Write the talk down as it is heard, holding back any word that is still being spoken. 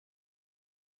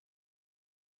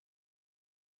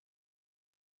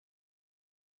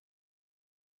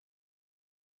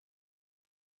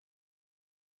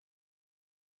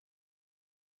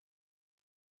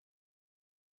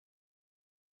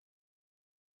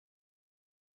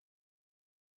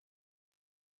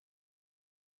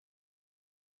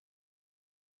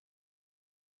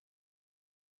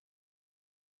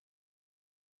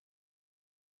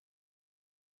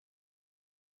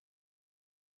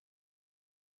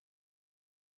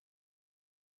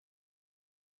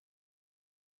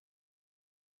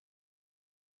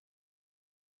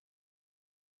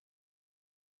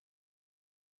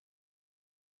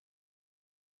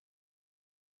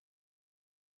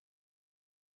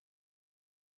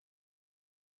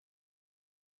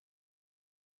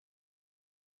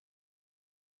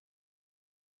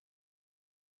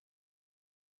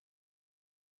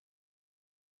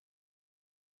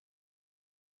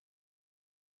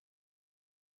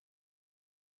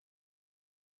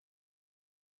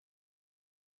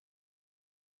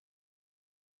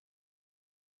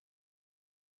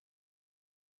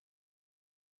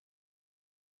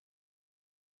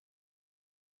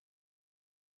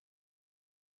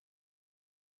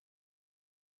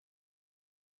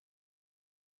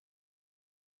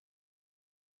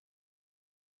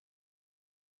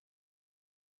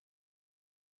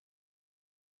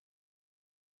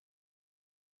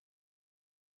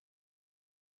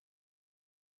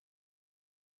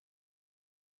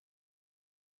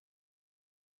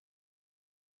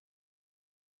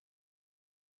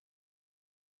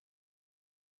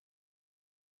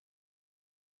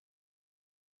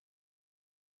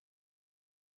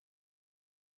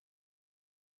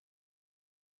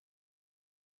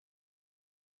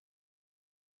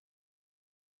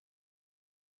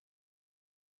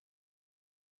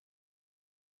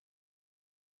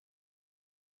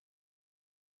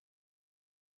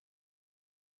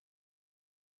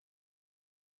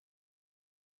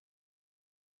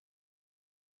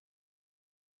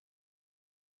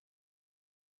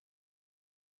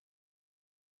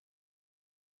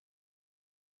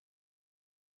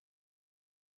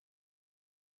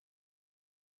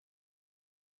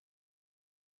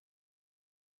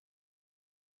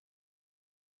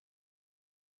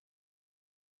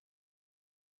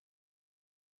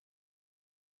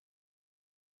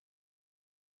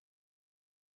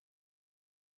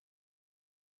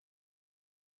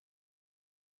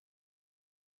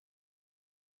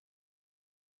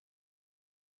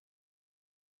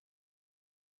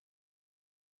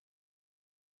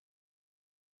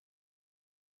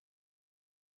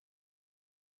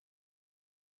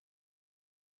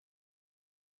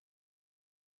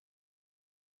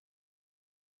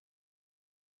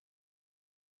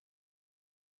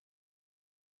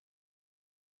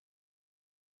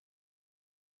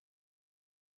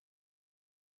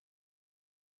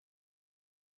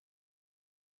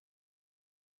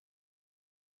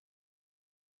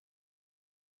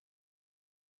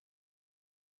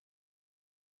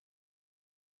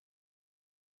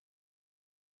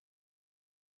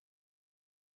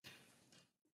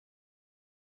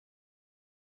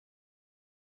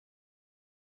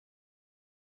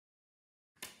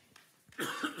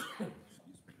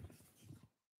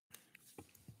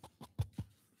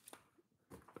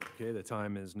Okay, the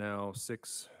time is now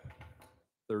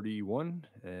 6:31,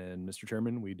 and Mr.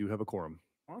 Chairman, we do have a quorum.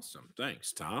 Awesome.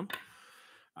 Thanks, Tom.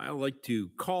 I'd like to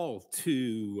call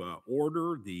to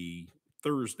order the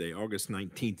Thursday, August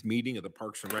 19th meeting of the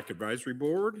Parks and Rec Advisory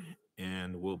Board,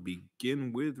 and we'll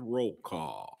begin with roll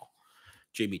call.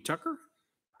 Jamie Tucker,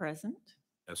 Present.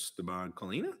 Esteban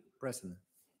Colina, Present.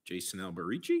 Jason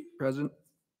Alberici, Present.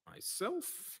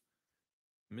 myself.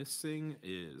 Missing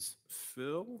is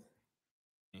Phil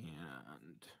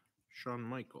and Sean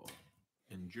Michael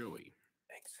and Joey.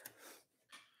 Thanks.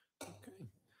 Okay.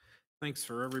 Thanks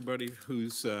for everybody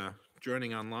who's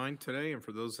joining online today and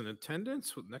for those in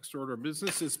attendance. With next order of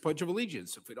business is Pledge of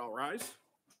Allegiance. If we'd all rise.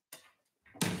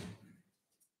 Pledge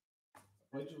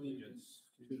allegiance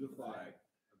to the flag of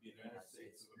the United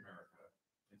States of America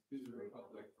and to the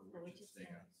republic for which it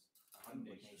stands, one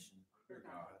nation, under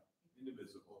God,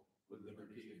 indivisible, with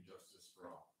liberty and justice for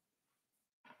all.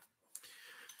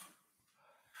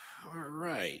 All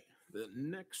right. The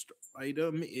next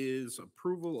item is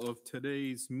approval of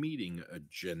today's meeting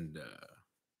agenda.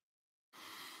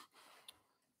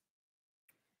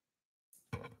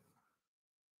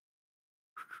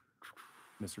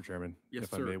 Mr. Chairman, Yes,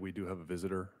 if I sir. may, we do have a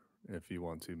visitor. If you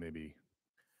want to maybe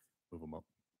move them up.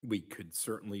 We could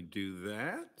certainly do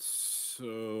that.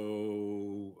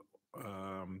 So,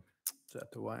 Is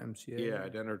that the YMCA? yeah,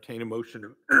 I'd entertain a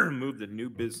motion to move the new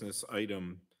business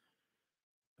item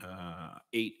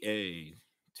 8A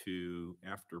to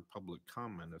after public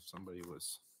comment if somebody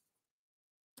was.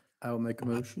 I will make a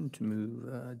motion to move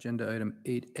agenda item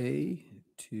 8A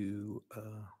to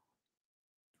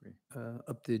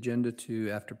up the agenda to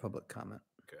after public comment.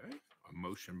 Okay, a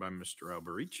motion by Mr.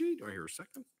 Alberici. Do I hear a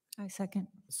second? I second.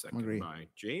 A second Agree. by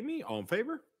Jamie. All in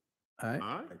favor? Aye.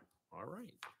 Aye. All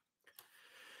right.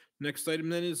 Next item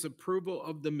then is approval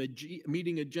of the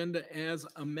meeting agenda as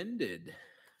amended.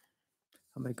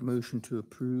 I'll make a motion to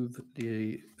approve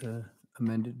the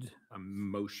amended. A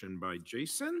motion by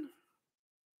Jason,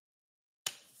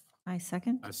 I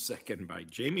second. a second by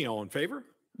Jamie. All in favor?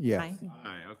 Yeah. Aye.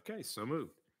 Aye. Okay, so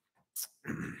moved.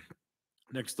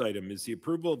 Next item is the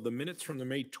approval of the minutes from the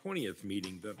May 20th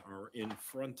meeting that are in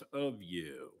front of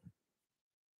you.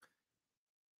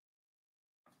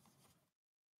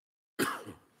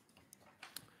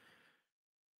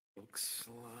 Looks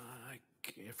like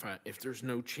if there's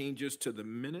no changes to the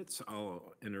minutes,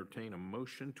 I'll entertain a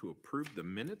motion to approve the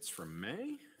minutes from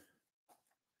May.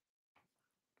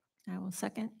 I will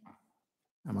second.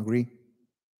 I'm agree.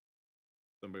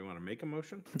 Somebody want to make a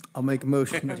motion? I'll make a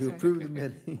motion Oh, to sorry. approve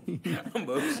the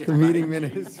Motion the meeting by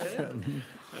minutes. Jason.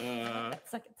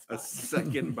 Second A spot.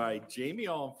 second by Jamie.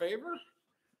 All in favor?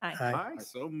 Aye. Aye. Aye,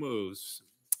 so moves.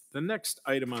 The next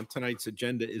item on tonight's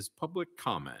agenda is public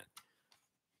comment.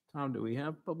 Tom, do we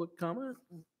have public comment?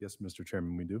 Yes, Mr.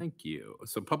 Chairman, we do. Thank you.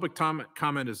 So public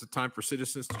comment is a time for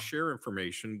citizens to share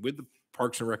information with the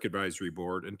Parks and Rec Advisory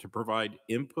Board and to provide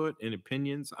input and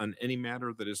opinions on any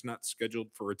matter that is not scheduled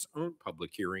for its own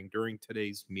public hearing during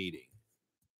today's meeting.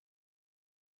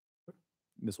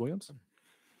 Ms. Williams?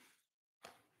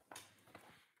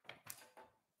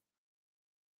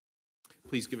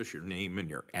 Please give us your name and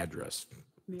your address.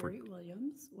 Mary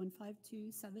Williams,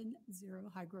 15270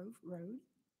 High Grove Road.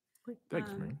 Thanks,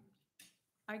 Mary.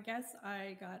 I guess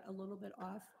I got a little bit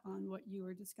off on what you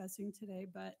were discussing today,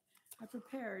 but I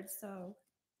prepared, so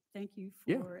thank you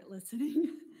Yeah. for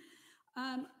listening.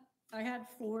 I had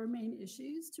 4 main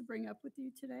issues to bring up with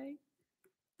you today.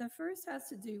 The first has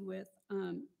to do with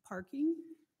parking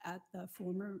at the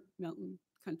former Milton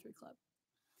Country Club.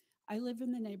 I live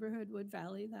in the neighborhood Wood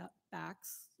Valley that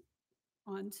backs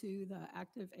onto the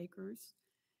active acres,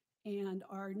 and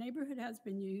our neighborhood has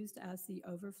been used as the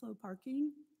overflow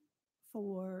parking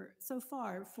for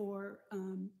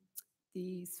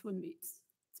the swim meets.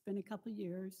 It's been a couple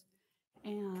years,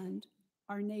 and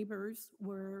our neighbors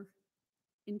were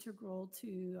integral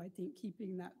to, I think,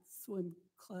 keeping that swim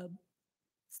club,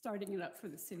 starting it up for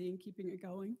the city and keeping it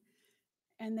going.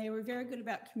 And they were very good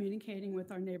about communicating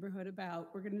with our neighborhood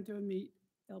about, we're going to do a meet,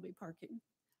 there'll be parking.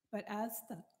 But as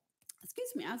the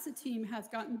team has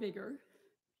gotten bigger,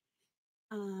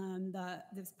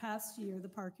 this past year, the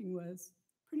parking was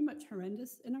pretty much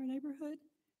horrendous in our neighborhood.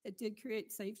 It did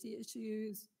create safety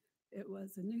issues. It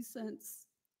was a nuisance.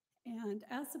 And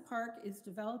as the park is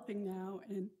developing now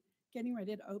and getting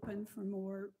ready to open for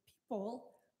more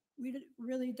people, we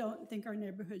really don't think our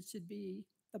neighborhood should be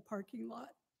the parking lot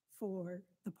for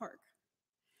the park.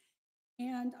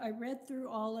 And I read through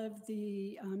all of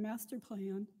the master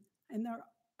plan, and there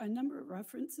are a number of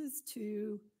references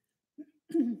to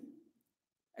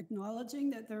acknowledging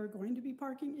that there are going to be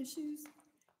parking issues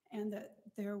and that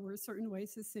there were certain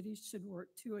ways the city should work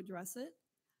to address it.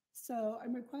 So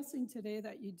I'm requesting today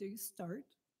that you do start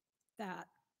that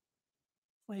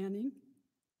planning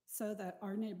so that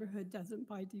our neighborhood doesn't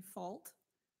by default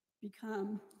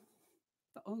become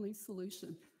the only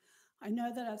solution. I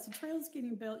know that as the trail's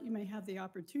getting built, you may have the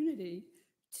opportunity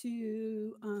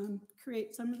to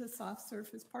create some of the soft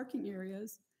surface parking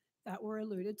areas that were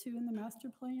alluded to in the master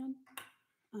plan.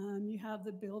 You have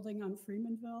the building on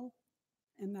Freemanville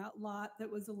and that lot that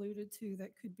was alluded to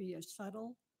that could be a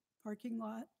shuttle parking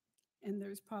lot, and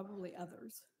there's probably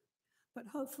others. But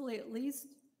hopefully at least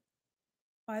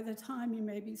by the time you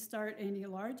maybe start any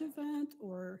large event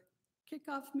or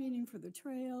kickoff meeting for the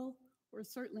trail, or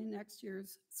certainly next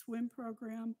year's swim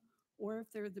program, or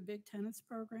if there's a big tennis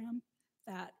program,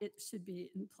 that it should be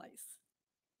in place.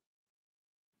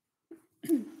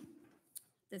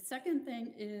 The second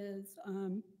thing is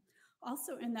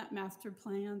also in that master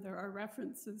plan, there are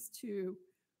references to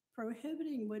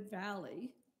prohibiting Wood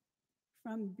Valley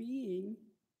from being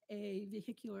a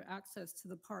vehicular access to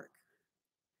the park.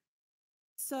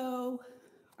 So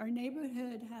our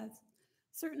neighborhood has,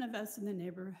 certain of us in the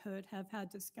neighborhood have had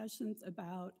discussions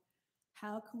about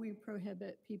how can we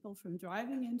prohibit people from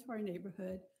driving into our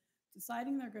neighborhood,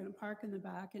 deciding they're going to park in the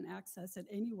back and access it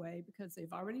anyway because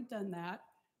they've already done that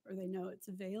or they know it's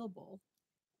available.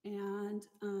 And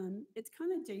it's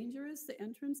kind of dangerous, the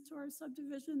entrance to our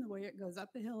subdivision, the way it goes up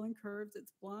a hill and curves,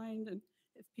 it's blind, and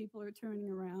if people are turning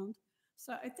around.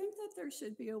 So I think that there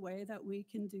should be a way that we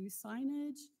can do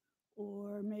signage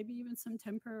or maybe even some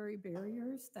temporary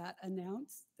barriers that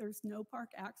announce there's no park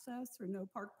access or no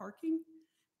park parking.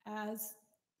 As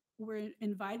we're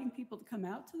inviting people to come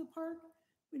out to the park,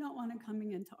 we don't want them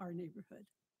coming into our neighborhood.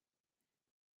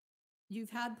 You've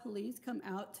had police come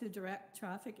out to direct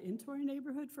traffic into our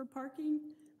neighborhood for parking.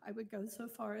 I would go so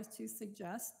far as to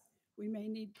suggest we may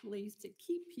need police to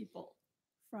keep people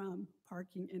from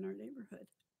parking in our neighborhood.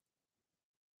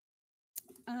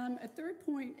 A third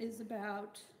point is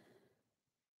about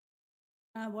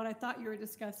what I thought you were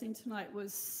discussing tonight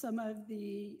was some of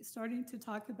the, starting to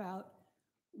talk about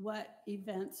what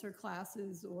events or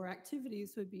classes or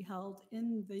activities would be held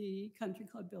in the country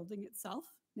club building itself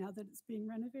now that it's being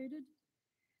renovated.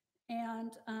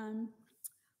 And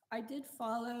I did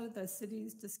follow the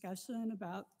city's discussion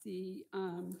about the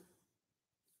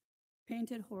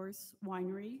Painted Horse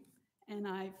Winery, and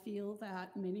I feel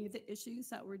that many of the issues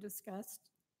that were discussed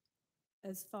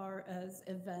as far as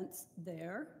events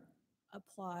there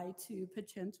apply to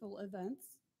potential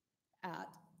events at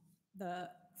the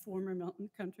former Milton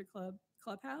Country Club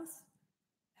clubhouse.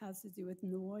 It has to do with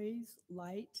noise,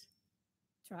 light,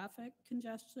 traffic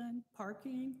congestion,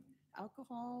 parking,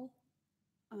 alcohol,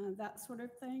 that sort of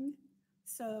thing.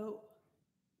 So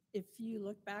if you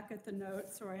look back at the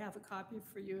notes, or I have a copy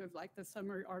for you of like the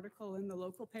summary article in the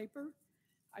local paper,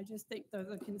 I just think those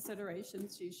are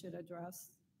considerations you should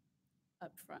address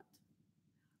up front.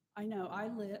 I know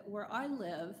where I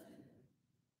live,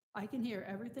 I can hear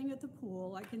everything at the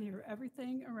pool. I can hear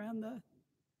everything around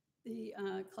the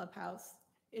clubhouse.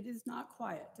 It is not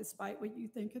quiet, despite what you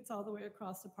think it's all the way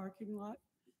across the parking lot.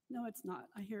 No, it's not.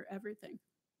 I hear everything.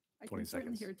 I 20 can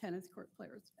certainly seconds. hear tennis court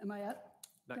players. Am I up?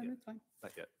 Not Done? yet. It's fine.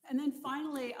 Not yet. And then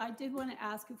finally, I did want to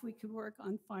ask if we could work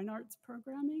on fine arts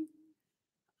programming.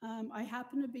 I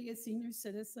happen to be a senior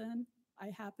citizen.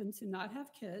 I happen to not have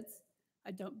kids.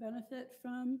 I don't benefit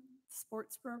from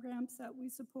sports programs that we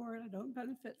support. I don't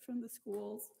benefit from the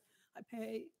schools. I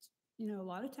pay, a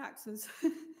lot of taxes.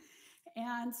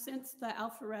 And since the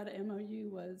Alpharetta MOU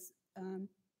was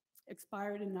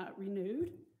expired and not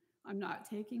renewed, I'm not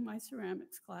taking my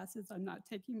ceramics classes. I'm not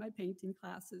taking my painting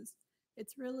classes.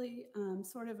 It's really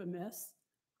sort of a miss.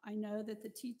 I know that the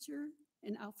teacher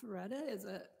in Alpharetta is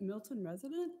a Milton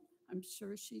resident. I'm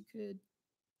sure she could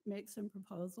make some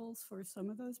proposals for some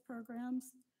of those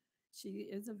programs. She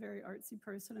is a very artsy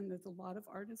person, and there's a lot of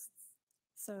artists.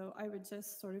 So I would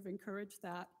just sort of encourage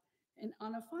that. And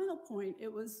on a final point,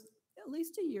 it was at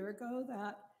least a year ago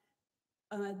that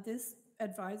this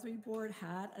advisory board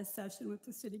had a session with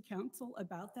the city council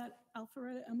about that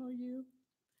Alpharetta MOU.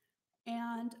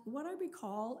 And what I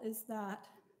recall is that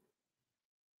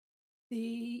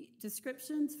the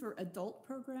descriptions for adult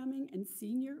programming and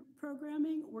senior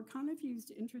programming were kind of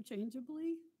used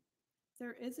interchangeably.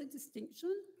 There is a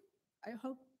distinction.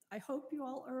 I hope you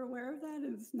all are aware of that,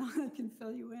 and it's not, I can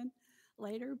fill you in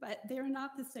later, but they're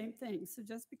not the same thing. So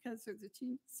just because there's a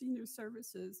senior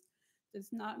services does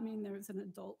not mean there's an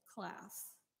adult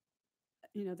class.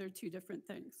 They're two different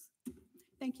things.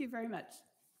 Thank you very much.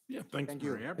 Yeah, thanks, Thank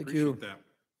you. Mary. I Thank appreciate you. that.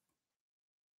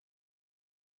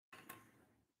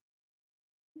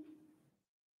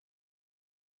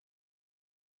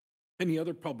 Any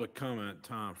other public comment,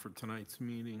 Tom, for tonight's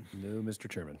meeting? No, Mr.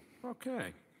 Chairman.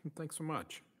 Okay, thanks so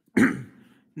much.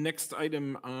 Next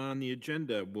item on the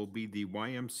agenda will be the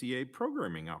YMCA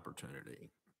programming opportunity.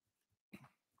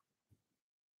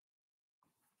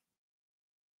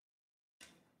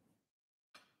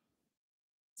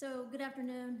 So good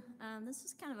afternoon. This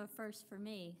is kind of a first for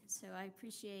me, so I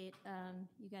appreciate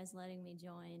you guys letting me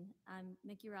join. I'm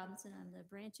Mickey Robinson. I'm the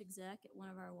branch exec at one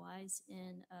of our Ys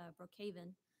in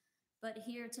Brookhaven, but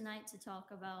here tonight to talk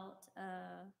about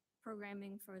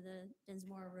programming for the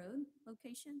Dinsmore Road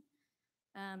location.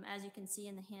 As you can see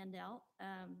in the handout,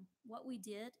 what we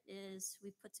did is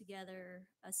we put together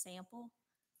a sample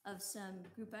of some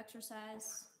group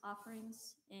exercise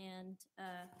offerings, and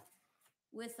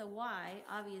with a Y,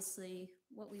 obviously,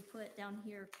 what we put down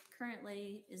here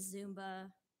currently is Zumba,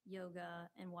 yoga,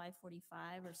 and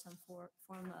Y45 or some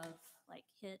form of like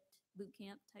HIIT boot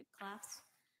camp type class.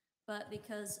 But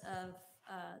because of,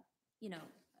 you know,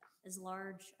 as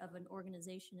large of an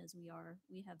organization as we are,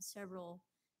 we have several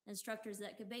instructors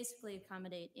that could basically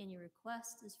accommodate any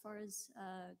request as far as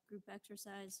group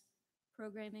exercise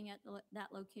programming at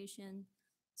that location.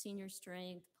 Senior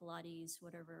strength, Pilates,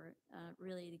 whatever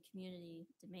really the community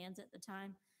demands at the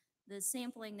time. The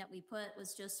sampling that we put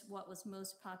was just what was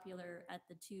most popular at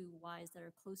the two Ys that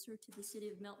are closer to the city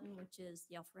of Milton, which is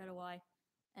the Alpharetta Y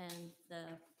and the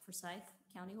Forsyth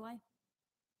County Y.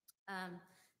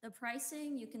 The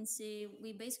pricing, you can see,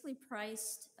 we basically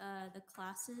priced the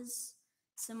classes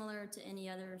similar to any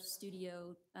other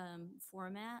studio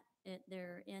format.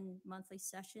 They're in monthly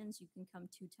sessions. You can come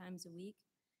 2 times a week.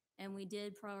 And we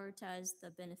did prioritize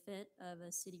the benefit of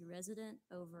a city resident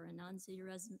over a non-city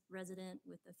resident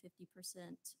with a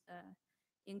 50%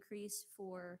 increase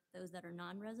for those that are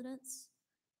non-residents.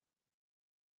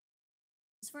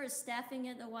 As far as staffing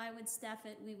it, the Y would staff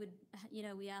it, we would, you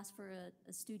know, we asked for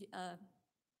a studio,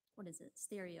 what is it,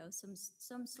 stereo,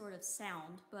 some sort of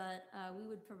sound, but we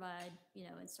would provide, you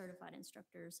know, certified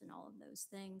instructors and all of those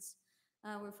things.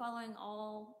 We're following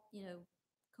all, you know,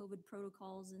 COVID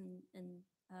protocols and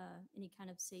any kind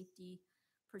of safety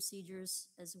procedures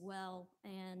as well.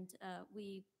 And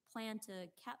we plan to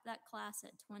cap that class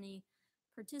at 20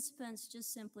 participants,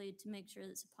 just simply to make sure that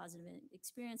it's a positive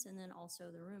experience. And then also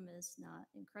the room is not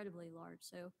incredibly large.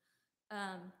 So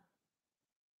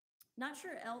not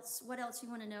sure what else you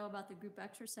want to know about the group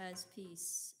exercise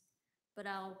piece, but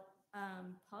I'll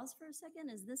pause for a second.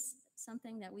 Is this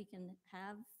something that we can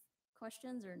have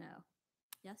questions or no?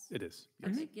 Yes? It is.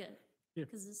 Okay, good. Yeah.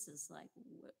 Because this is like,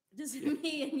 just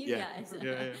me and you guys.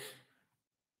 If-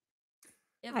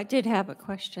 I did have a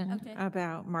question Okay.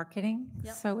 about marketing.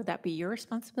 Yep. So would that be your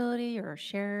responsibility or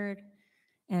shared?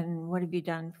 And what have you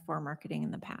done for marketing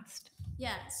in the past?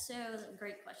 Yeah, so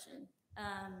great question.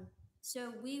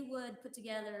 So we would put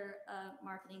together a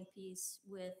marketing piece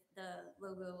with the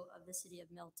logo of the city of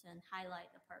Milton,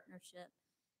 highlight the partnership.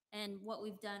 And what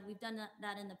we've done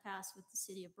that in the past with the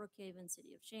city of Brookhaven,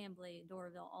 city of Chamblee,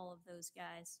 Doraville, all of those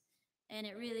guys. And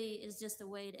it really is just a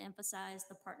way to emphasize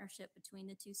the partnership between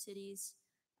the two cities.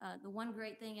 The one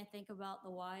great thing I think about the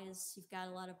Y is you've got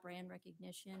a lot of brand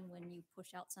recognition when you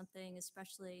push out something,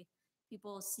 especially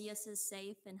people see us as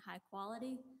safe and high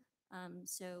quality.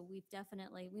 So we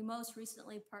most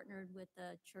recently partnered with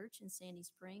a church in Sandy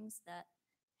Springs that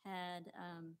had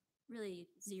really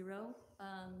zero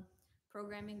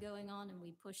programming going on, and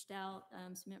we pushed out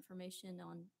some information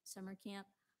on summer camp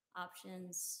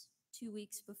options 2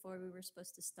 weeks before we were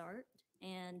supposed to start.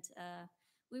 And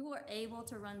we were able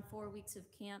to run 4 weeks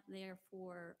of camp there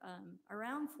for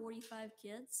around 45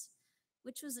 kids,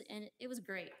 and it was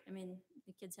great. I mean,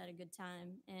 the kids had a good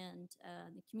time, and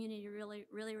the community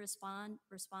really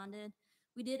responded.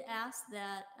 We did ask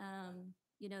that,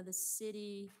 you know, the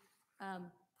city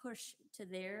push to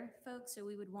their folks. So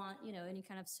we would want, you know, any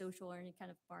kind of social or any kind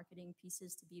of marketing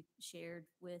pieces to be shared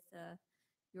with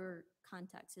your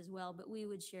contacts as well. But we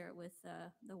would share it with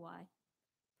the Y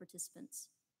participants.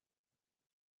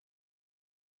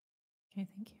 Okay,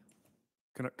 thank you.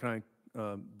 Can I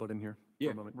butt in here for Yeah,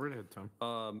 a moment? right ahead,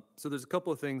 Tom. So there's a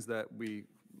couple of things that we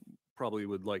probably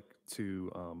would like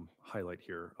to highlight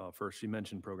here. First, she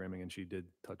mentioned programming and she did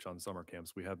touch on summer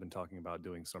camps. We have been talking about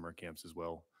doing summer camps as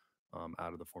well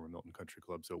out of the former Milton Country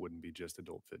Club, so it wouldn't be just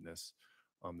adult fitness.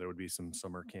 There would be some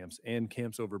summer camps and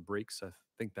camps over breaks. I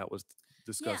think that was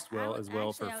discussed as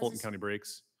well for Fulton County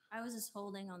breaks. I was just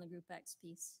holding on the Group X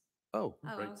piece. Oh,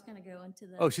 Oh, right. I was going to go into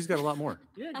the. Oh, she's got a lot more.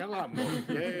 Yeah, got a lot more.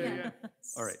 Yeah.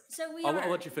 All right. So I'll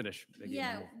let you finish. Maggie,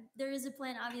 Yeah, and then there is a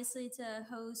plan, obviously, to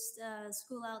host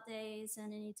school out days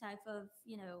and any type of,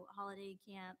 you know, holiday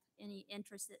camp, any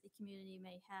interest that the community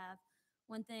may have.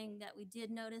 One thing that we did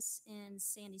notice in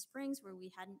Sandy Springs, where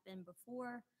we hadn't been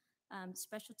before,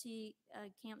 specialty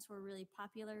camps were really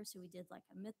popular. So we did like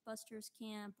a Mythbusters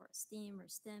camp or a STEAM or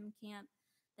STEM camp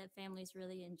that families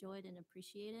really enjoyed and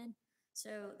appreciated.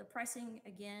 So the pricing,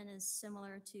 again, is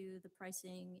similar to the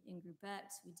pricing in Group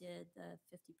X. We did the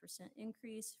 50%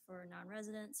 increase for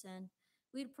non-residents, and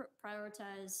we'd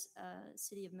prioritize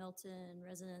City of Milton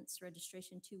residents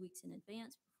registration 2 weeks in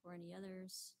advance before any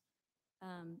others.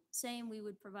 Same, we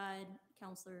would provide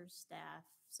counselors, staff,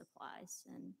 supplies,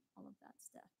 and all of that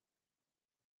stuff.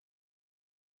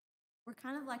 We're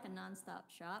kind of like a nonstop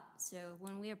shop. So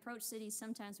when we approach cities,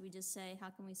 sometimes we just say, how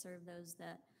can we serve those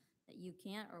that you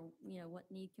can't, or what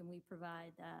need can we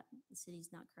provide that the city's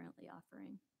not currently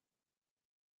offering?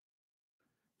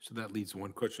 So that leads to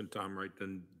one question, Tom, right?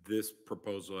 Then this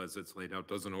proposal as it's laid out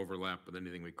doesn't overlap with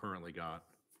anything we currently got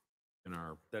in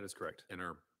our That is correct.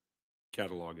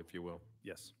 catalog, if you will.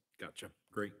 Yes. Gotcha.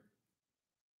 Great.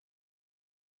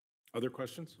 Other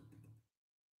questions?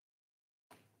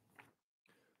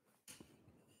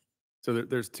 So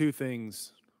there's two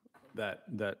things that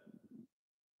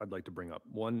I'd like to bring up.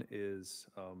 One is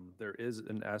there is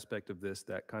an aspect of this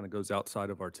that kind of goes outside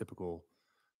of our typical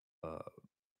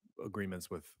agreements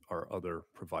with our other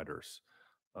providers,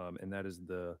 and that is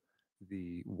the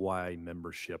Y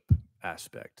membership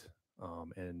aspect.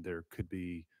 And there could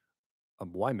be a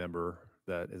Y member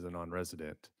that is a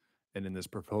non-resident, and in this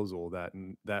proposal, that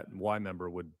Y member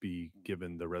would be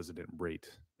given the resident rate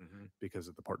because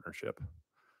of the partnership.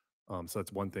 So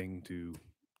that's one thing to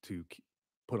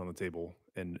put on the table,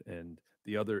 and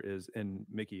the other is, and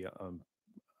Mickey,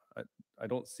 I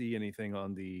don't see anything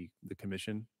on the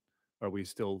commission. Are we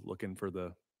still looking for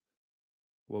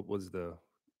what was the?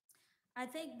 I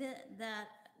think that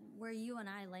where you and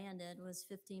I landed was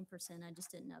 15%. I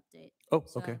just didn't update. Oh,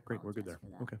 So I okay, great, we're good there.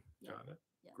 apologize for that. Okay, Yeah. Got it.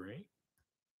 Yeah. Great.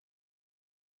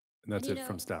 and that's And, it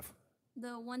from staff.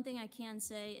 The one thing I can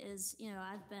say is,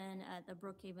 I've been at the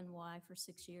Brookhaven Y for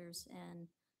 6 years and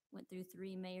went through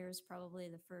 3 mayors. Probably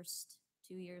the first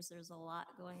 2 years, there's a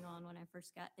lot going on when I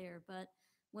first got there. But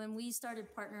when we started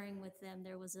partnering with them,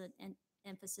 there was an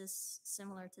emphasis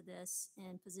similar to this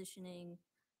in positioning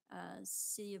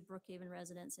City of Brookhaven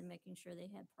residents and making sure they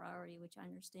had priority, which I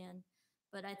understand.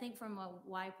 But I think from a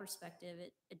Y perspective,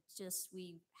 it just,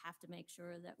 we have to make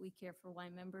sure that we care for Y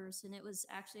members. And it was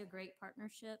actually a great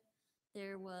partnership.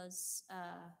 There was,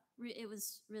 it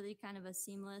was really kind of a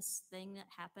seamless thing that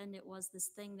happened. It was this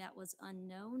thing that was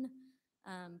unknown.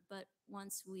 But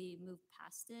once we moved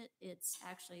past it, it's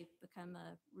actually become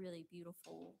a really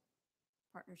beautiful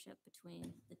partnership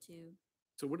between the two.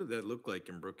 So what did that look like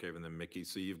in Brookhaven then, Mickey?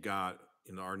 So you've got,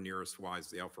 our nearest Y is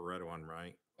the Alpharetta one,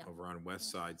 right? Yep. Over on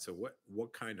west Yeah. side. So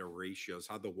what kind of ratios,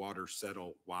 how'd the water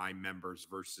settle Y members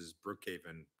versus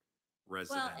Brookhaven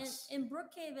residents? Well, in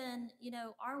Brookhaven,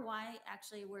 our Y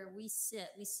actually where we sit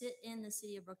in the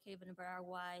city of Brookhaven, but our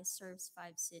Y serves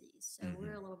 5 cities. So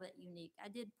we're a little bit unique. I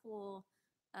did pull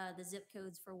the zip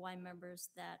codes for Y members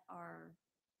that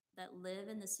live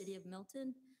in the city of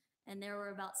Milton, and there were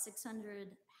about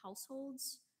 600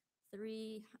 households,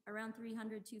 around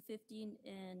 300, 250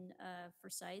 in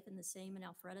Forsyth, and the same in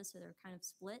Alpharetta, so they're kind of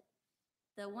split.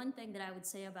 The one thing that I would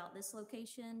say about this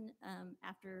location,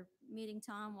 after meeting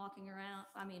Tom, walking around,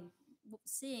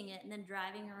 seeing it and then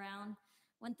driving around,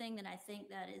 one thing that I think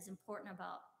that is important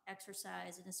about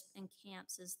exercise and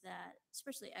camps is that,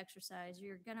 especially exercise,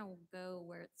 you're gonna go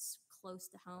where it's close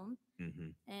to home.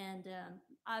 And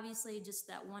obviously just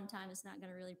that one time is not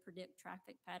gonna really predict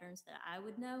traffic patterns that I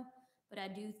would know, but I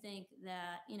do think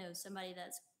that, somebody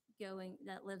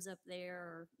that lives up there,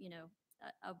 or,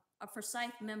 a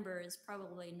Forsyth member is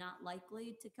probably not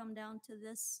likely to come down to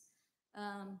this.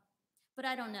 But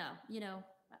I don't know,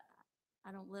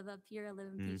 I don't live up here. I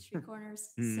live in Peachtree Corners.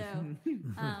 So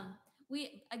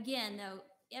again, though,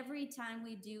 every time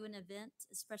we do an event,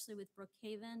 especially with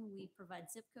Brookhaven, we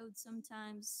provide zip codes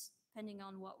sometimes, depending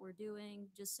on what we're doing,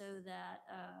 just so that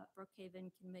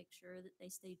Brookhaven can make sure that they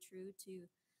stay true to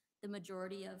the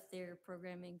majority of their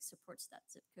programming supports that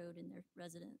zip code in their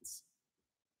residents.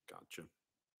 Gotcha.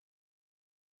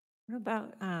 What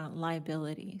about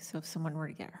liability? So if someone were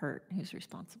to get hurt, who's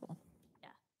responsible? Yeah.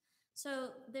 So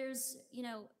there's,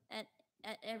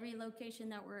 at every location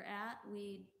that we're at,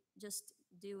 we just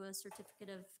do a certificate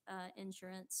of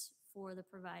insurance for the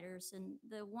providers. And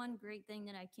the one great thing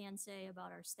that I can say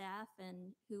about our staff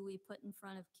and who we put in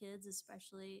front of kids,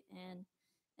 especially, and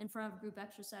in front of group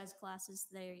exercise classes,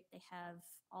 they have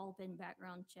all been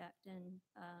background checked and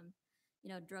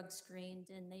drug screened,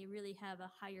 and they really have a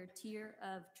higher tier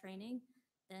of training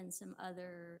than some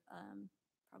other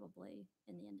probably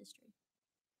in the industry.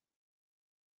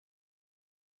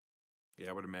 Yeah,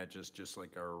 I would imagine it's just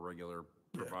like our regular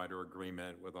provider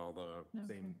agreement with all the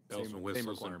Same, bells same and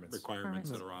whistles and requirements. requirements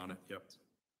that Requirements. are on it. Yep.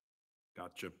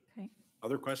 Gotcha. Okay.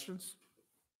 Other questions?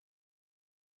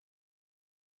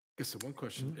 Guess the one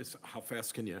question is how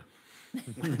fast can you,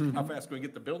 how fast can we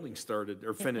get the building started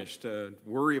or finished?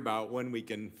 Worry about when we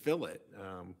can fill it.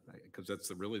 Because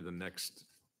that's really the next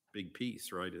big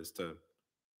piece, right? Is to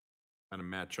kind of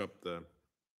match up the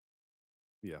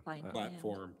Yeah, Fine.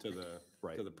 platform to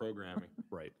Right. the programming.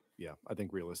 right. Yeah, I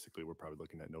think realistically, we're probably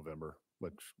looking at November,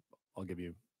 which I'll give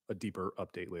you a deeper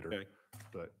update later. Okay.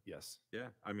 But yes, Yeah,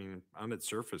 I mean, on its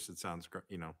surface, it sounds great,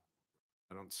 you know,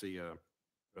 I don't see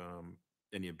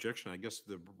any objection. I guess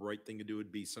the right thing to do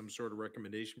would be some sort of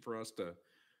recommendation for us to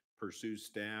pursue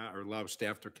staff or allow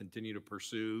staff to continue to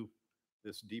pursue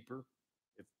this deeper,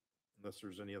 if, unless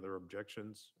there's any other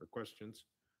objections or questions.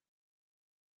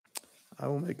 I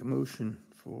will make a motion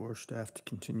for staff to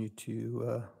continue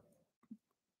to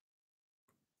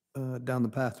down the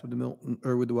path with the Milton,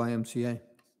 or with the YMCA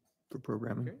for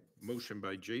programming. Okay, motion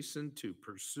by Jason to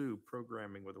pursue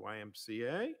programming with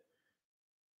YMCA.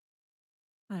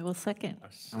 I will second.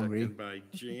 A second by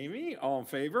Jamie. All in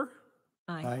favor?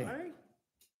 Aye. Aye. I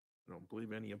don't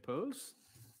believe any opposed.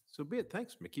 So be it.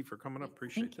 Thanks, Mickey, for coming up.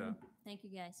 Appreciate that. Thank you,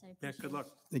 guys. I Yeah, appreciate it. good luck.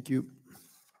 Thank you.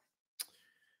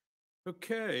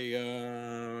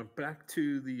 Okay, back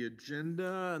to the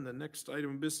agenda and the next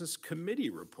item of business, committee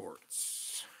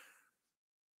reports.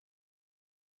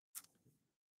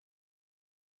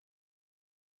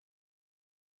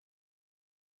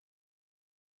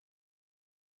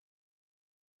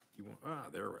 You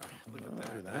want, there, look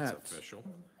at that, that's official.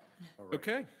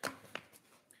 Okay.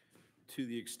 To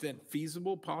the extent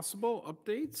feasible, possible,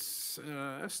 updates,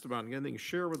 Esteban, anything to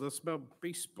share with us about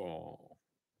baseball?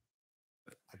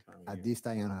 At this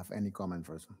time, I don't have any comment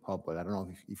for Hopewell. I don't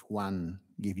know if Juan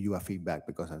give you a feedback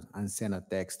because I sent a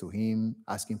text to him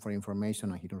asking for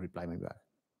information and he don't reply me back.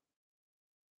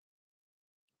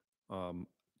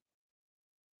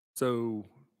 So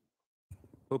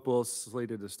Hopewell's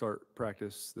slated to start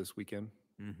practice this weekend.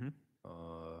 Mm-hmm.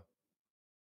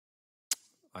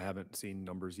 I haven't seen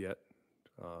numbers yet.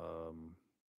 I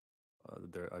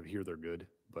hear they're good,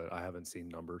 but I haven't seen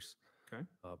numbers. Okay.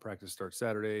 Practice starts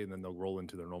Saturday, and then they'll roll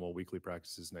into their normal weekly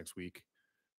practices next week.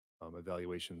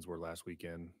 Evaluations were last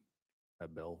weekend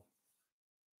at Bell.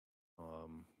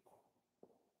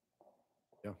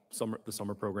 Yeah, the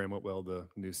summer program went well. The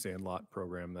new Sandlot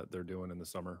program that they're doing in the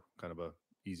summer, kind of a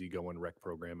easygoing rec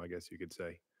program, I guess you could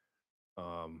say.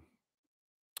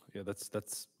 Yeah,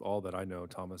 that's all that I know.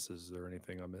 Thomas, is there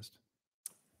anything I missed?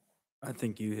 I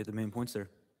think you hit the main points there.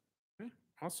 Okay,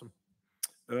 awesome.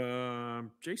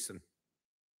 Jason.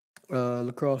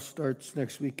 Lacrosse starts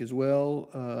next week as well,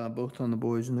 both on the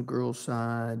boys and the girls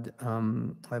side.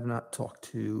 I have not talked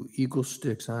to Eagle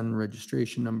Sticks on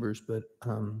registration numbers, but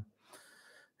I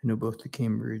know both the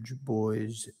Cambridge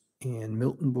boys and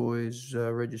Milton boys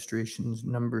registrations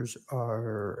numbers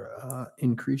are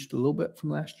increased a little bit from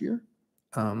last year.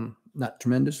 Not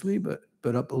tremendously, but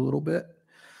up a little bit.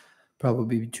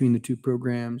 Probably between the two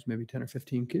programs, maybe 10 or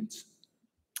 15 kids,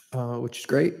 which is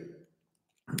great.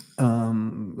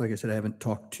 Like I said, I haven't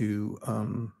talked to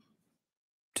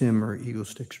Tim or Eagle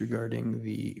Sticks regarding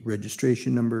the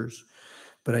registration numbers,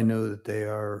 but I know that they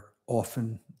are off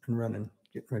and running,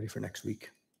 getting ready for next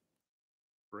week.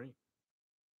 Great.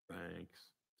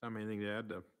 Thanks. Tom, anything to add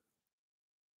to?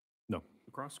 No.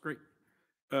 Lacrosse, great.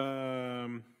 I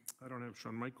don't have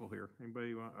Sean Michael here.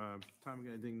 Anybody want, Tom,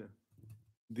 got anything to?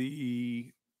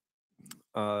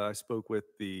 I spoke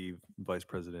with the vice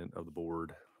president of the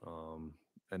board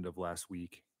end of last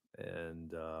week,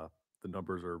 and the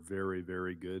numbers are very,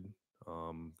 very good.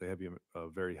 They have a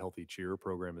very healthy cheer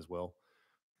program as well.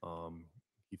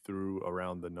 He threw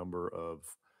around the number of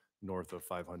north of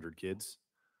 500 kids,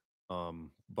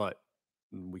 but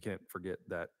we can't forget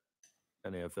that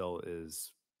NAFL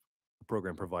is a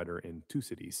program provider in 2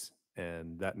 cities,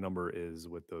 and that number is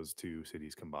with those 2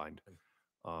 cities combined.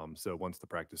 So once the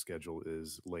practice schedule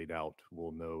is laid out,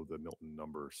 we'll know the Milton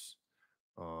numbers.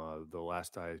 The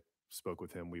last I spoke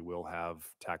with him, we will have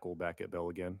tackle back at Bell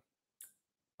again.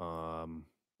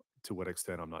 To what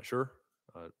extent, I'm not sure.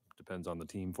 Depends on the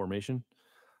team formation.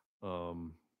 Is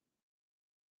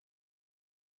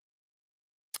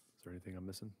there anything I'm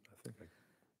missing? I think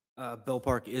Bell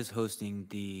Park is hosting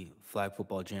the flag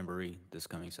football jamboree this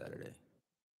coming Saturday.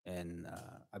 And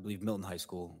I believe Milton High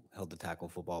School held the tackle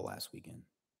football last weekend.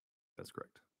 that's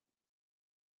correct.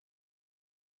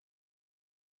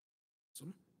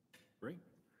 Awesome. Great.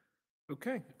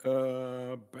 Okay,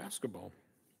 basketball.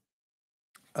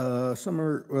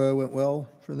 Summer went well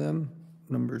for them.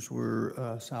 numbers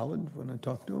were solid when I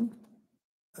talked to them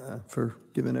for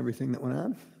given everything that went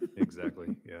on.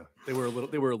 Exactly. Yeah. They were a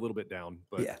little bit down,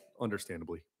 but Yeah.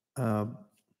 understandably.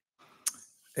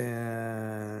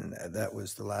 And that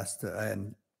was the last, I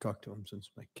hadn't talked to him since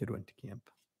my kid went to camp,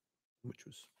 which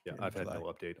was. Yeah, in I've had July.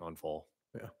 no update on fall.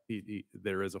 Yeah.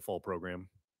 There is a fall program,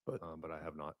 But- but I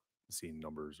have not seen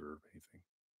numbers or anything.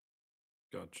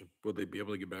 Gotcha. Will they be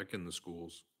able to get back in the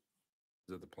schools?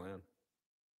 Is that the plan?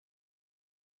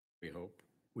 We hope.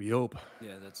 We hope.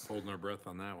 Yeah, that's Holding our breath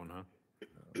on that one, huh?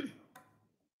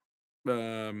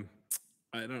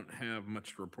 I don't have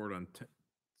much to report on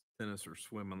tennis or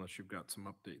swim unless you've got some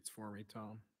updates for me,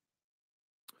 Tom.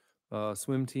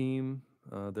 Swim team,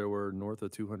 there were north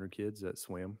of 200 kids that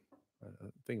swam. I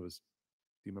think it was, do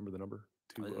you remember the number?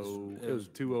 It was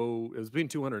between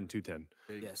 200 and 210.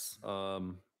 yes.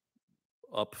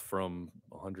 Up from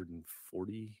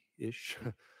 140-ish.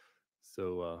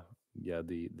 So yeah,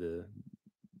 the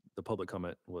public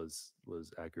comment was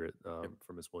accurate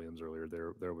from Ms. Williams earlier.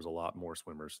 There was a lot more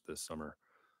swimmers this summer.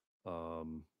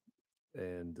 And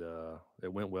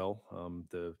it went well.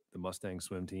 The Mustang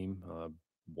swim team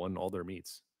won all their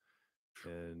meets.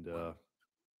 And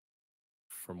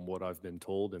from what I've been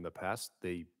told in the past,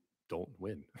 they don't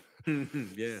win.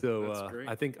 Yeah, So that's great.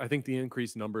 I think the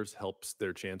increased numbers helps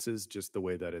their chances, just the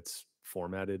way that it's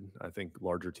formatted. I think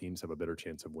larger teams have a better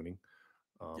chance of winning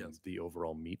Yes. the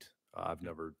overall meet. I've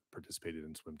never participated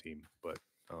in swim team, but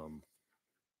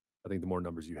I think the more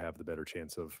numbers you have, the better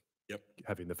chance of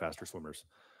having the faster swimmers.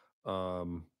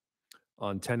 On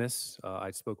tennis,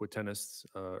 I spoke with tennis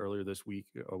earlier this week,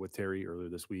 with Terry earlier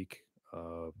this week.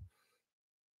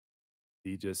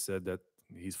 He just said that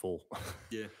he's full.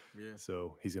 Yeah, yeah.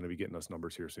 So he's going to be getting us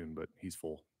numbers here soon, but he's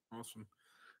full. Awesome.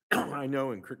 I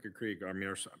know in Cricket Creek, I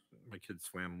mean, my kids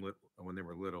swam when they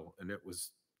were little, and it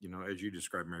was, you know, as you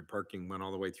described, Mary, parking went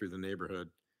all the way through the neighborhood,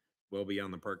 well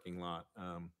beyond the parking lot.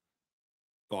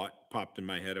 Thought popped in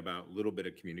my head about a little bit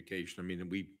of communication. I mean,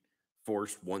 we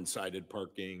forced one-sided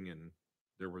parking, and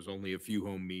there was only a few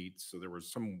home meets, so there was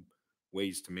some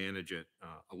ways to manage it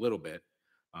a little bit,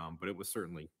 but it was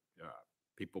certainly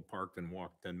people parked and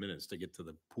walked 10 minutes to get to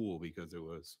the pool because it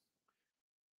was.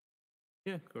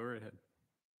 Yeah, go right ahead.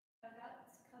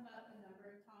 That's come up a number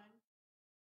of times.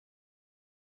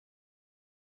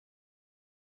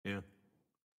 Yeah.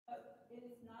 It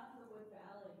is not the Wood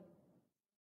Valley.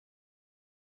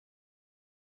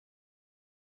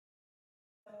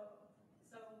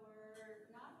 So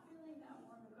we're not feeling that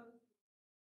warm and cozy.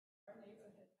 Our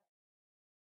neighborhood.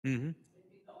 Mm-hmm.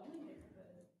 Maybe the only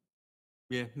neighborhood.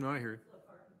 Yeah, no, I hear it.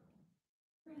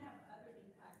 We're gonna have other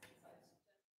impacts besides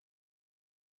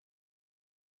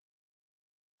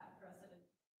that precedent.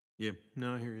 Yeah,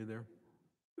 no, I hear you there.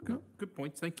 Okay, good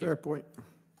points. Thank you. Fair point.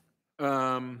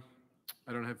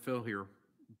 I don't have Phil here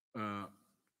to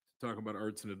talk about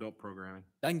arts and adult programming.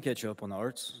 I can catch you up on the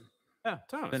arts. Yeah,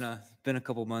 Thomas. Been a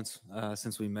couple months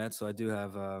since we met, so I do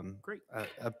have Great.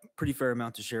 a pretty fair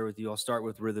amount to share with you. I'll start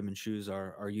with Rhythm and Shoes,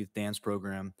 our youth dance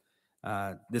program.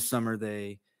 This summer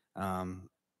they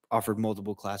offered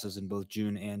multiple classes in both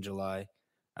June and July.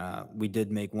 We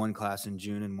did make one class in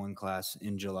June and one class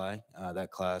in July.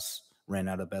 That class ran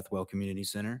out of Bethwell Community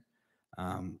Center.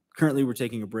 Currently, we're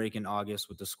taking a break in August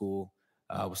with the school,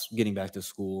 getting back to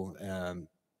school.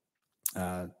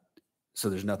 So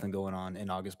there's nothing going on in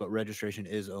August, but registration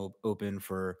is open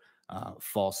for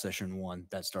fall session 1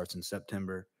 that starts in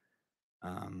September.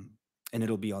 And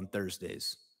it'll be on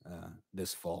Thursdays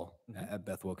this fall at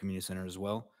Bethwell Community Center as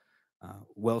well.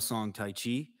 Wellsong Tai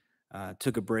Chi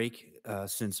took a break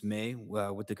since May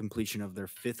with the completion of their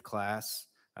 5th class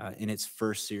in its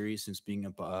first series since being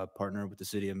a partner with the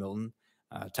city of Milton.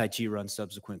 Tai Chi runs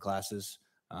subsequent classes,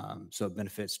 so it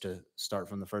benefits to start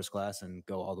from the first class and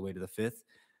go all the way to the 5th.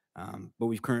 But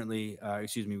we've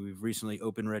recently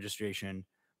opened registration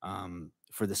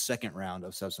for the second round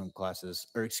of subsequent classes,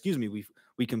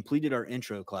 we completed our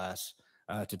intro class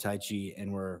to Tai Chi,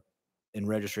 and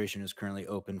registration is currently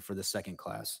open for the second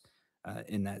class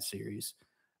in that series.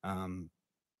 Tai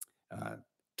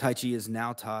Chi is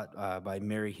now taught by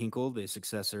Mary Hinkle, the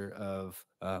successor of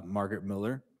Margaret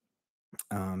Miller.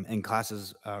 And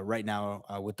classes right now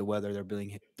with the weather,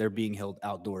 they're being held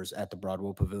outdoors at the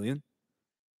Broadwell Pavilion.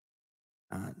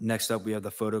 Next up, we have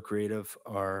the Photo Creative,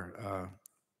 our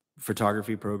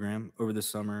photography program. Over the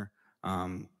summer,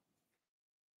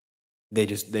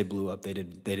 they blew up. They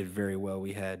did very well.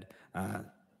 We had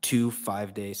 2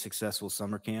 5-day successful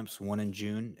summer camps, one in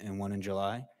June and one in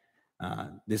July.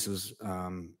 This was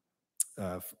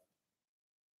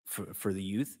for the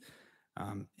youth.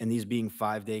 And these being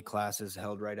 5-day classes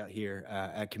held right out here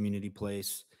at Community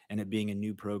Place and it being a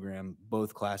new program,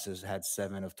 both classes had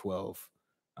 7 of 12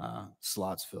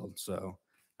 slots filled. So,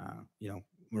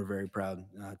 we're very proud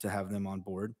to have them on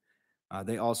board.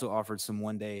 They also offered some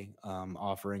one-day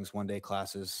offerings, one-day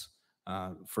classes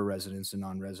for residents and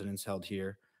non-residents held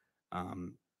here.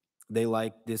 Um, they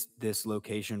like this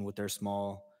location with their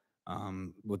small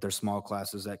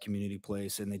classes at Community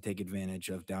Place, and they take advantage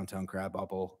of downtown Crab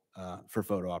Apple for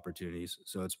photo opportunities.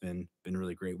 So it's been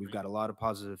really great. We've got a lot of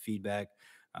positive feedback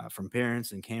from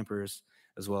parents and campers,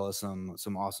 as well as some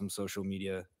awesome social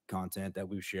media content that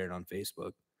we've shared on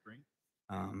Facebook. Great.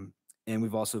 And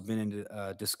we've also been into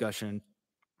discussion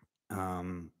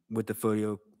with the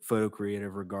photo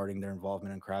creative regarding their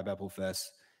involvement in Crabapple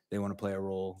Fest. They want to play a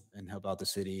role and help out the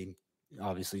city,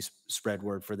 obviously spread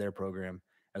word for their program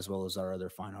as well as our other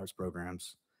fine arts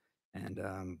programs. And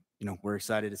we're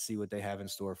excited to see what they have in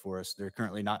store for us. They're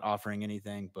currently not offering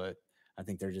anything, but I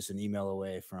think they're just an email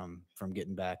away from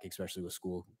getting back, especially with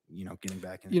school, getting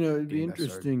back. It'd be getting back started.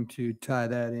 interesting to tie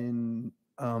that in,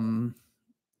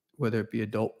 whether it be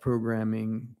adult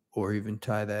programming or even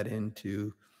tie that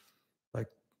into like,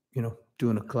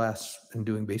 doing a class and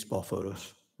doing baseball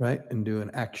photos, right? And doing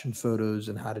action photos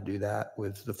and how to do that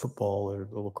with the football or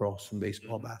the lacrosse and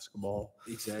baseball, basketball.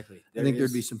 Exactly. I think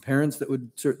there'd be some parents that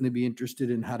would certainly be interested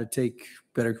in how to take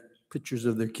better pictures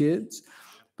of their kids,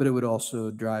 but it would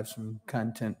also drive some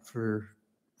content for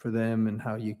them and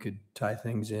how you could tie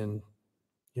things in,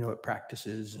 at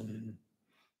practices and.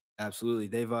 Absolutely.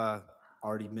 They've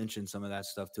already mentioned some of that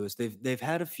stuff to us. They've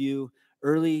had a few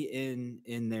early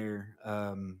in their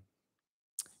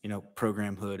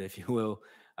program hood, if you will.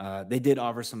 They did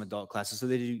offer some adult classes, so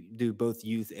they do both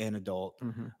youth and adult.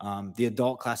 The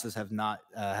adult classes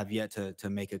have yet to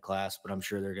make a class, but I'm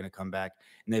sure they're going to come back.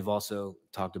 And they've also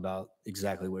talked about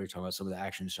exactly what you're talking about, some of the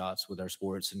action shots with our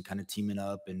sports and kind of teaming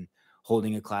up and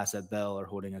holding a class at Bell or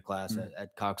holding a class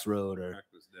at Cox Road or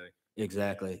Practice day.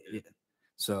 exactly. Yeah.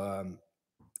 So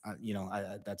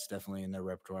that's definitely in their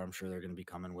repertoire. I'm sure they're going to be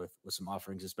coming with some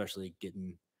offerings, especially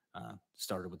getting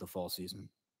started with the fall season.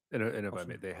 And if I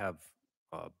may, they have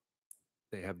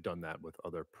done that with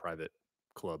other private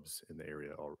clubs in the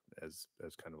area as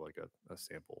kind of like a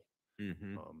sample.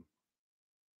 Mm-hmm.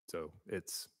 So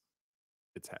it's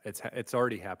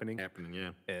already happening.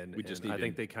 Yeah. And We just I need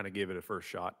think to they kind of gave it a first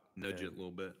shot. nudge it a little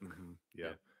bit.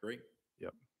 Yeah. Great.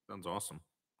 Yep. Sounds awesome.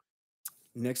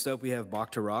 Next up, we have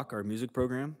Bach to Rock, our music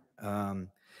program.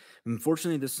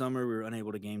 Unfortunately, this summer we were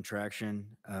unable to gain traction.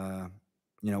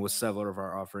 With several of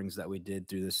our offerings that we did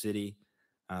through the city.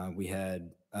 We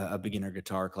had a beginner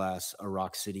guitar class, a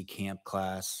Rock City camp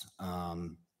class,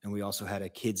 and we also had a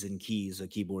Kids and Keys, a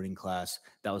keyboarding class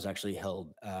that was actually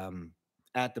held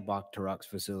at the Bach to Rock's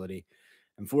facility.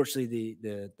 Unfortunately,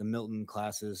 the Milton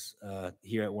classes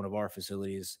here at one of our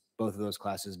facilities, both of those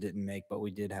classes didn't make, but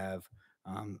we did have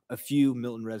a few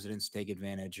Milton residents take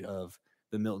advantage of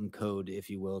the Milton code, if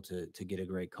you will, to get a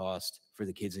great cost for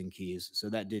the Kids and Keys. So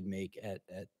that did make at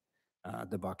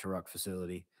the Bach to Rock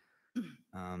facility.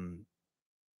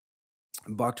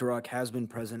 Bach to Rock has been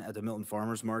present at the Milton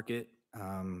Farmers Market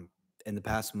in the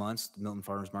past months. The Milton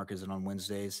Farmers Market is on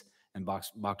Wednesdays, and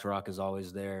Bach to Rock is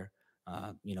always there,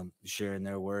 sharing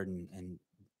their word and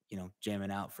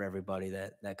jamming out for everybody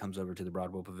that comes over to the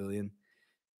Broadwell Pavilion.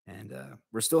 And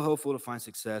we're still hopeful to find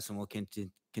success, and we'll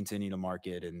continue to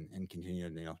market and continue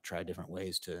to try different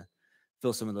ways to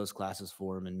fill some of those classes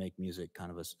for them and make music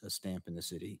kind of a stamp in the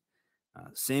city.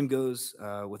 Same goes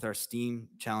with our STEAM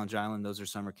Challenge Island. Those are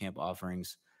summer camp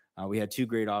offerings. We had 2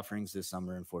 great offerings this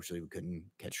summer. Unfortunately, we couldn't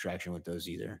catch traction with those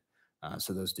either,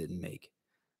 so those didn't make.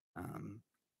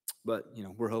 But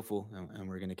we're hopeful, and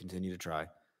we're going to continue to try.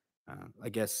 I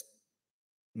guess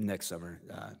next summer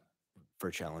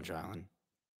for Challenge Island.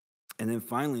 And then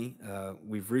finally,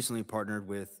 we've recently partnered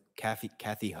with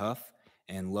Kathy Huff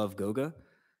and Love Goga.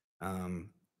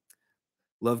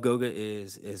 Love Goga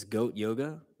is goat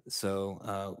yoga.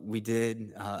 So we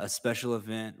did a special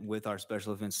event with our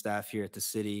special event staff here at the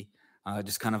city,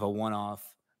 just kind of a one-off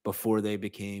before they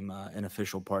became an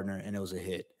official partner, and it was a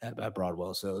hit at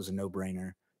Broadwell. So it was a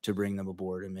no-brainer to bring them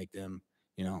aboard and make them,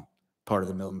 part of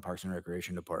the Milton Parks and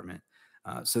Recreation Department.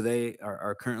 So they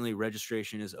are currently,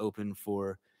 registration is open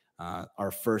for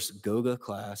our first Goga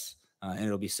class, and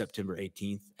it'll be September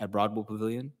 18th at Broadwell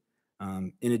Pavilion.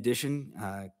 In addition,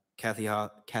 Kathy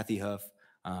Huff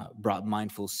brought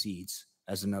Mindful Seeds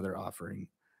as another offering.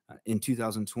 In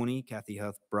 2020, Kathy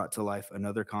Huff brought to life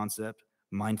another concept,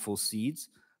 Mindful Seeds,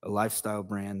 a lifestyle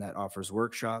brand that offers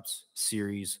workshops,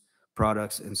 series,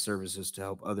 products, and services to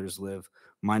help others live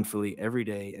mindfully every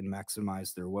day and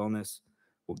maximize their wellness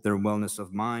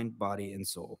of mind, body, and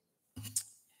soul.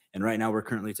 And right now we're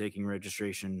currently taking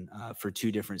registration for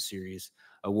 2 different series,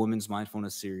 a women's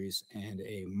mindfulness series and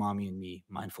a mommy and me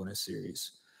mindfulness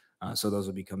series. So those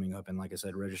will be coming up. And like I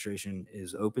said, registration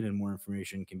is open and more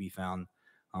information can be found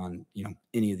on,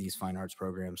 any of these fine arts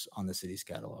programs on the city's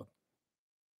catalog.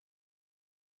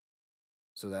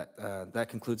 So that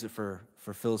concludes it for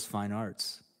Phil's Fine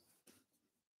Arts.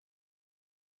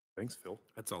 Thanks, Phil.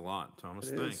 That's a lot, Thomas.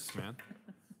 It Thanks, is. man.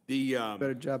 The,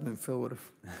 Better job than Phil would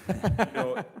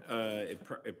have.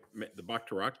 the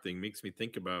Baccarat thing makes me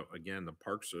think about, again, the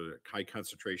parks are high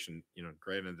concentration,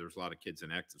 granted, there's a lot of kids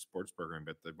in active sports program,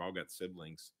 but they've all got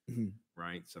siblings,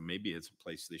 right? So maybe it's a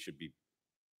place they should be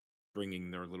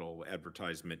bringing their little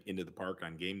advertisement into the park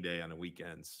on game day on the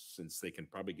weekends, since they can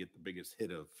probably get the biggest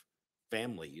hit of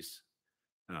families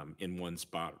in one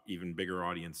spot, even bigger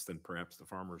audience than perhaps the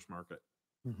farmer's market.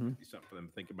 Mhm. Be something for them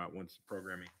to think about once the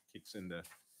programming kicks into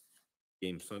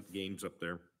games up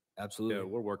there. Absolutely. Yeah,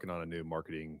 we're working on a new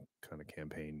marketing kind of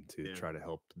campaign to Yeah. try to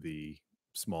help the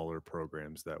smaller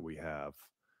programs that we have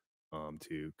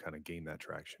to kind of gain that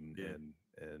traction. Yeah.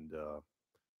 And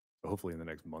hopefully in the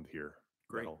next month here,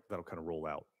 Great. that'll kind of roll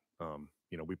out.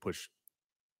 We push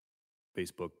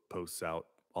Facebook posts out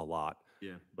a lot,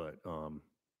 Yeah. but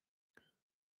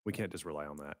we can't just rely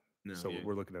on that. No, So yeah.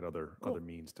 we're looking at other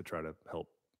means to try to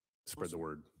help spread the Awesome.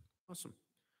 word. Awesome.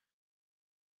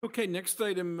 Okay, next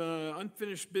item,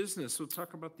 unfinished business. We'll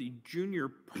talk about the junior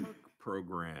park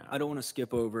program. I don't want to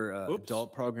skip over Oops.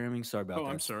 adult programming. Sorry about that. Oh,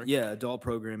 I'm sorry. Yeah, adult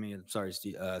programming. I'm sorry,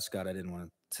 Scott, I didn't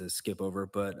want to skip over,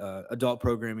 but adult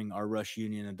programming, our Rush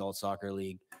Union Adult Soccer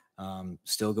League,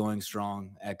 still going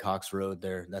strong at Cox Road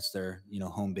there. That's their,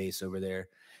 home base over there.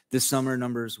 This summer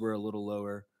numbers were a little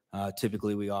lower.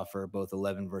 Typically we offer both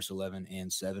 11 versus 11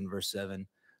 and 7 versus 7.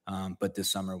 But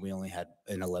this summer we only had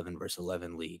an 11 versus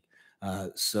 11 league.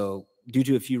 So due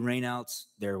to a few rainouts,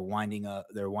 they're winding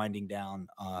down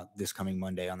this coming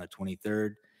Monday on the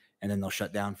 23rd, and then they'll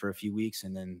shut down for a few weeks,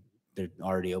 and then they're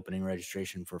already opening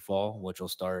registration for fall, which will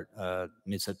start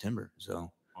mid-September.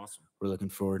 So Awesome. we're looking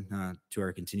forward to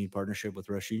our continued partnership with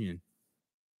Rush Union.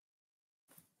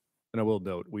 And I will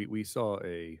note, we saw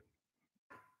an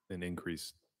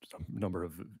increased number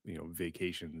of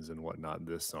vacations and whatnot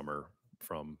this summer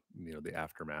from the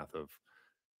aftermath of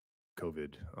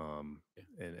COVID,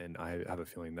 and I have a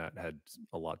feeling that had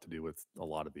a lot to do with a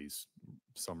lot of these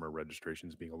summer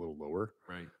registrations being a little lower.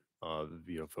 Right.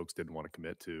 Folks didn't want to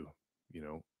commit to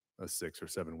a 6 or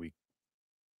 7 week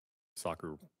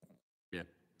soccer Yeah.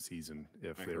 season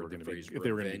if I they were heard the going to phrase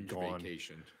be revenge gone.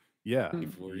 vacation. Yeah,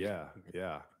 Before you-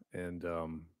 yeah, and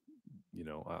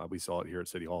we saw it here at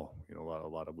City Hall. A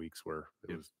lot of weeks where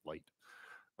it Yeah. was light.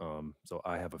 So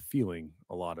I have a feeling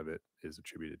a lot of it is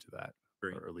attributed to that,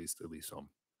 Great. or at least some.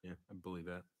 Yeah, I believe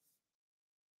that.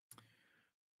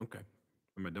 Okay.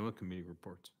 Am I done with committee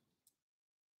reports?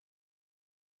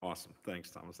 Awesome.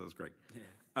 Thanks, Thomas. That was great.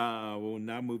 We'll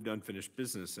now move to unfinished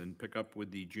business and pick up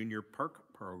with the junior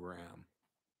park program.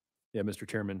 Yeah, Mr.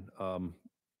 Chairman,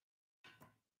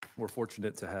 we're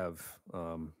fortunate to have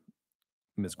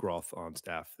Ms. Groth on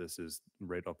staff. This is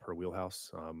right up her wheelhouse.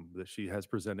 That she has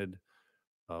presented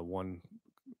a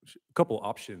couple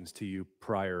options to you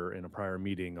in a prior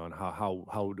meeting on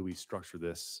how do we structure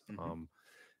this. Mhm.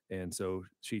 And so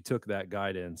she took that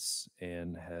guidance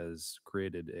and has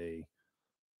created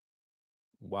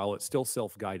while it's still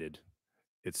self-guided,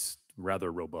 it's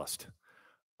rather robust.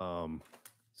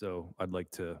 So I'd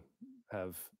like to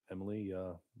have Emily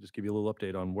just give you a little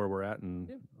update on where we're at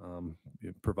and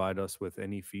provide us with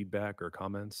any feedback or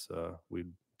comments.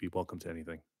 We'd be welcome to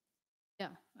anything.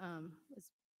 Yeah, it's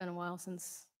been a while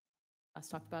since I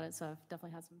talked about it, so I've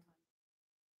definitely had some time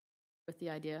with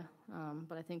the idea.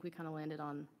 But I think we kind of landed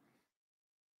on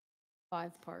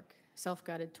 5-park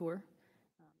self-guided tour,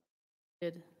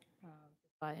 did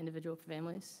by individual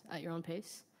families at your own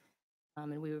pace,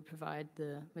 and we would provide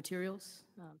the materials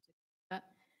to that.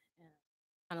 And it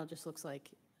kind of just looks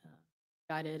like a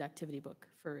guided activity book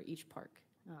for each park.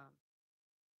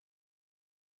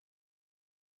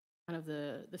 Kind of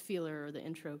the feeler or the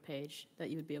intro page that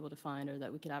you would be able to find or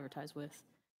that we could advertise with.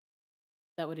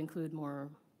 That would include more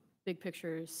big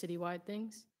picture citywide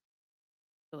things.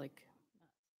 So like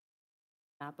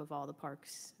map of all the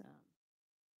parks,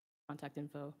 contact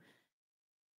info.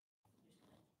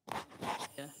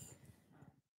 Yeah.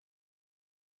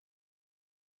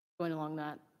 Going along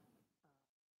that,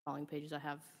 following pages, I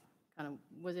have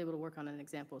was able to work on an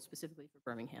example specifically for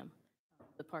Birmingham.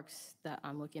 The parks that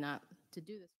I'm looking at to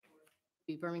do this would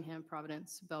be Birmingham,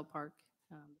 Providence, Bell Park,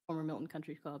 former Milton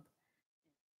Country Club.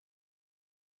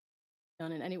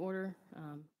 Done in any order,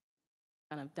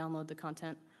 kind of download the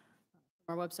content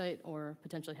from our website or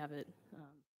potentially have it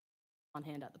on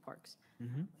hand at the parks.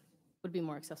 Mm-hmm. Would be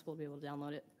more accessible to be able to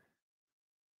download it.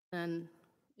 Then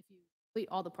if you complete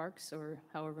all the parks or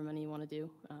however many you want to do,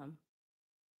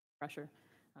 pressure,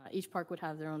 each park would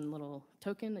have their own little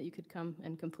token that you could come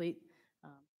and complete.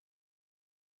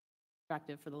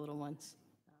 Attractive for the little ones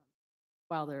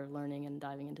while they're learning and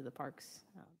diving into the parks.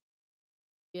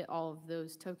 Get all of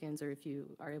those tokens, or if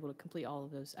you are able to complete all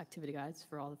of those activity guides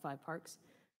for all the 5 parks,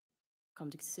 come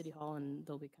to City Hall and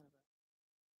there'll be kind of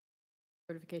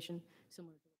a certification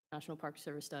similar to what the National Park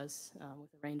Service does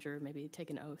with a ranger, maybe take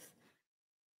an oath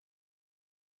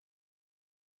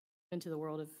into the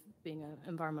world of being an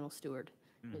environmental steward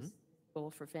is the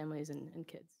goal for families and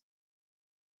kids.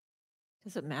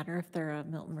 Does it matter if they're a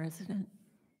Milton resident?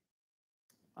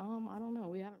 I don't know.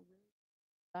 We haven't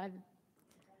really dived.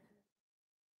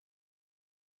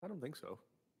 I don't think so.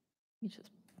 You just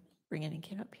bring any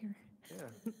kid up here.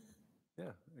 Yeah.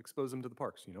 Yeah. Expose them to the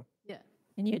parks, you know? Yeah.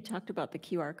 And you had talked about the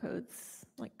QR codes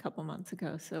like a couple months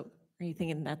ago. So are you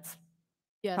thinking that's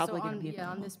Yeah, probably so gonna on, be on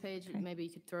available? this page, Okay. maybe you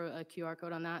could throw a QR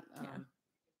code on that.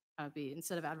 Yeah. Be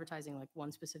instead of advertising like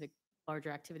one specific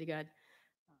larger activity guide,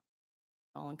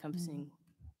 all-encompassing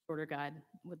shorter guide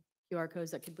with QR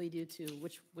codes that could lead you to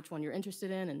which one you're interested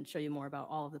in and show you more about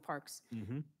all of the parks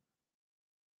Mm-hmm.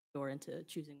 or into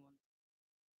choosing one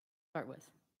to start with.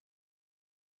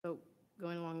 So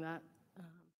going along that,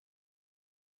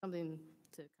 something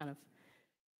to kind of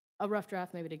a rough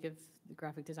draft maybe to give the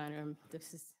graphic designer.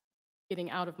 This is getting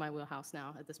out of my wheelhouse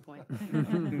now at this point.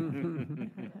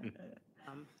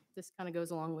 This kind of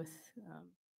goes along with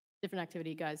different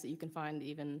activity guides that you can find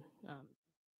even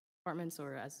departments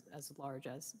or as large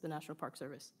as the National Park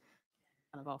Service.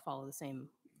 Kind of all follow the same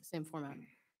format.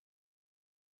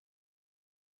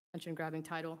 Mention grabbing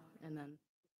title and then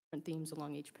different themes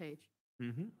along each page.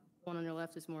 Mm-hmm. One on your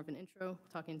left is more of an intro,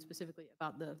 talking specifically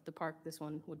about the park. This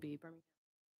one would be Birmingham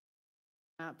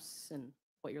maps and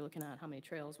what you're looking at, how many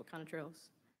trails, what kind of trails.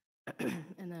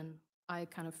 And then I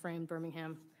kind of framed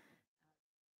Birmingham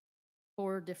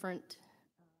 4 different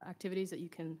activities that you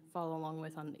can follow along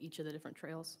with on each of the different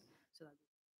trails. So that'd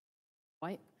be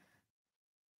white.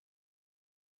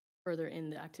 Further in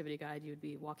the activity guide, you would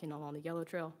be walking along the yellow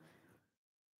trail,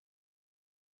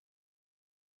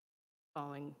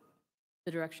 following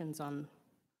the directions on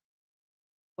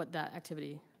what that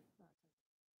activity,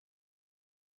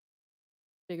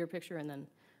 bigger picture, and then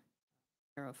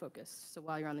narrow focus. So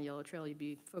while you're on the yellow trail, you'd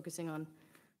be focusing on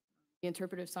the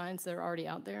interpretive signs that are already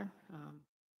out there.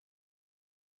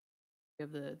 You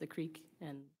have the creek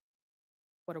and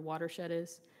what a watershed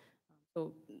is.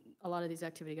 So a lot of these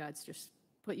activity guides just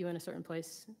put you in a certain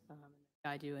place,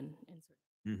 guide you in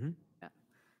certain. Mm-hmm. Yeah.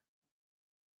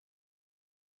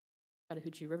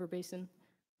 Chattahoochee River Basin,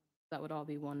 that would all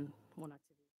be one activity.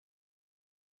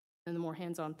 And the more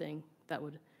hands-on thing that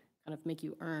would kind of make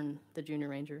you earn the junior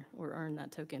ranger or earn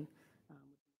that token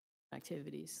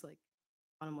activities like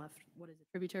bottom left, what is a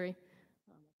tributary?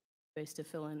 Space to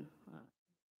fill in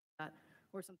that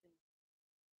or something.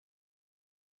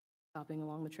 Stopping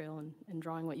along the trail and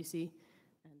drawing what you see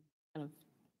and kind of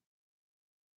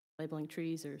labeling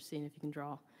trees or seeing if you can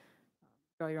draw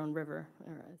your own river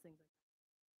or things like that.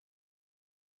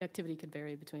 The activity could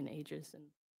vary between ages and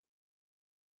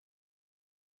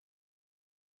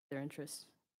their interests.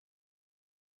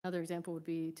 Another example would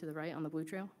be to the right on the blue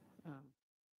trail.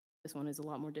 This one is a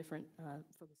lot more different,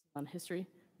 focusing on history.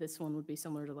 This one would be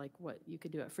similar to like what you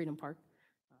could do at Freedom Park.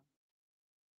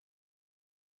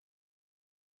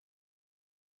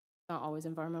 Not always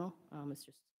environmental, it's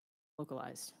just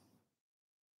localized.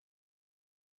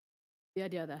 The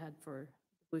idea that I had for the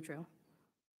blue trail.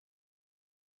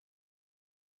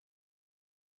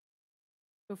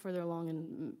 Go further along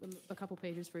in a couple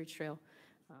pages for each trail.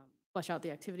 Flesh out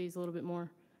the activities a little bit more.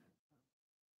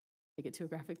 Take it to a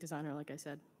graphic designer, like I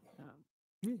said.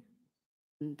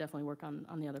 And definitely work on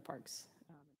the other parks.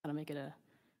 Kind of make it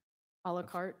a la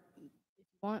carte if you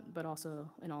want, but also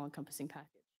an all-encompassing package.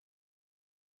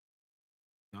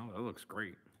 No, that looks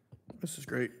great. This is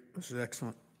great. This is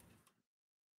excellent.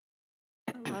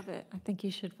 I love it. I think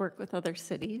you should work with other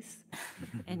cities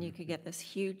and you could get this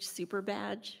huge super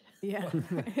badge. Yeah,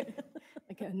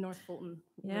 like a North Fulton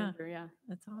Yeah. Ranger, yeah.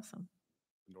 That's awesome.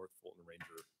 North Fulton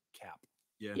Ranger cap.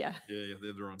 Yeah. Yeah. Yeah.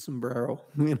 They're on. Sombrero,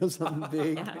 something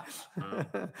big.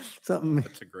 Yeah. Something,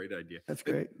 That's a great idea. that's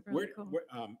great. Really cool.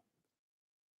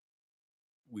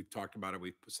 We've talked about it.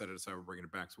 We've set it aside. We're bringing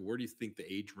it back. So where do you think the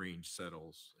age range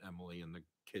settles, Emily, and the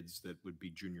kids that would be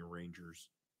junior rangers?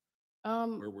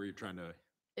 Where were you trying to?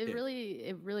 It hit?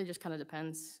 really just kind of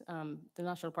depends. The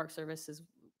National Park Service is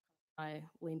I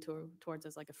lean towards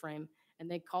as like a frame, and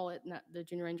they call it the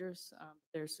Junior Rangers.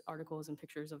 There's articles and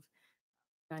pictures of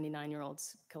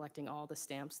 99-year-olds collecting all the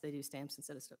stamps. They do stamps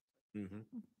instead of stuff,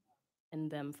 and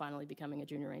them finally becoming a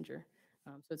Junior Ranger.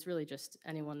 So it's really just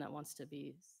anyone that wants to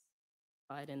be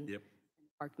certified in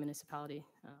Park municipality,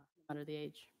 no matter the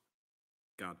age.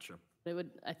 Gotcha. It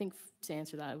would, I think, to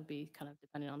answer that, it would be kind of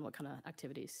depending on what kind of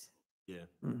activities. Yeah.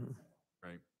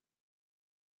 Right.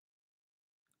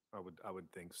 I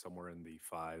would think somewhere in the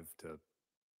 5 to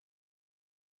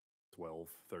 12,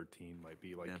 13 might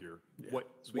be like your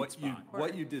Sweet spot.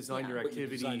 what you design your What you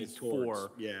design it activities towards.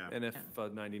 for. Yeah. And if a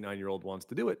 99-year-old wants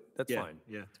to do it, that's fine.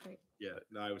 Yeah. Great. Yeah.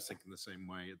 No, I was thinking the same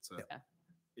way.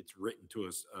 It's written to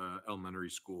us elementary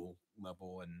school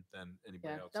level, and then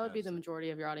anybody Yeah, else. that would be has the it.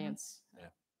 majority of your audience. Yeah.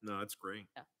 No, that's great.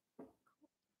 Yeah.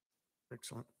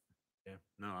 Excellent. Yeah.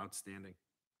 No, outstanding.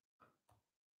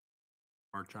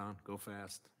 March on, go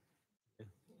fast. Yeah.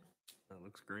 That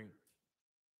looks great.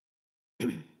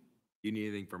 You need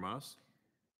anything from us?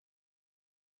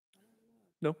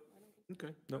 No,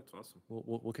 Okay. No. That's awesome.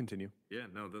 we'll continue. Yeah,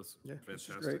 no, that's Yeah, this is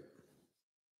fantastic. great.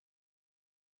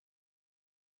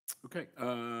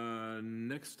 Okay,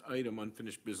 next item,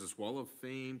 unfinished business, Wall of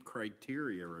Fame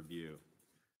criteria review.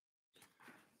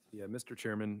 Yeah, Mr.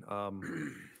 Chairman,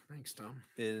 Thanks, Tom.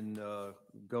 in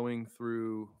going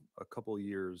through a couple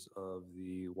years of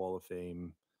the Wall of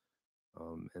Fame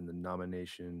and the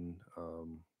nomination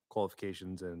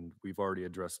qualifications, and we've already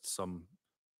addressed some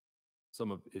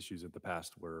of the issues in the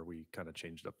past where we kind of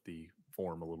changed up the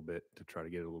form a little bit to try to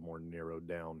get it a little more narrowed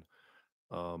down.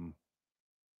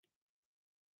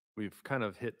 We've kind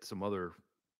of hit some other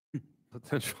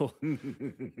potential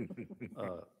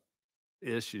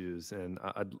issues, and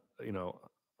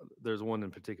there's one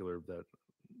in particular that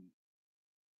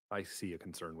I see a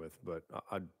concern with, but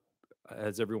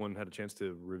has everyone had a chance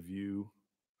to review?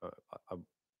 I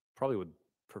probably would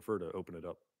prefer to open it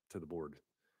up to the board,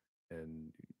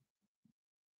 and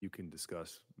you can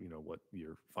discuss, what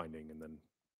you're finding, and then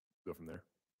go from there.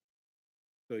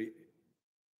 So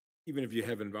even if you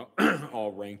haven't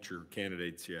all ranked your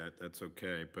candidates yet, that's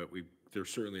okay. But there's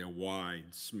certainly a wide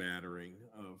smattering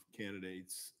of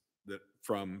candidates that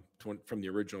from the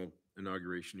original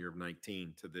inauguration year of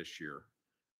 19 to this year.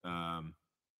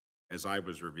 As I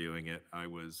was reviewing it, I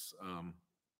was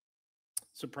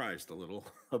surprised a little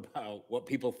about what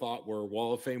people thought were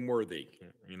Wall of Fame worthy.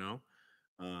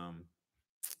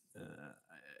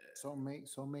 Some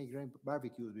make great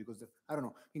barbecues because I don't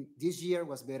know. I mean, this year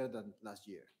was better than last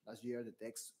year. Last year, the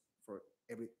text for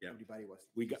everybody was.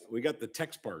 We got the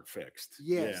text part fixed.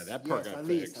 Yes, yeah, that part yes, got at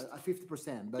fixed. least at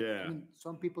 50%. But Yeah. I mean,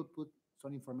 some people put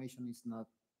some information is not.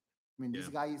 I mean, this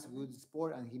guy is a good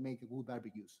sport and he make good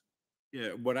barbecues.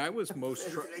 Yeah, what I was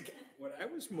most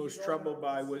troubled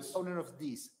by was none of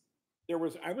these. I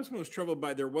was most troubled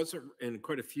by there wasn't, and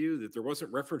quite a few, that there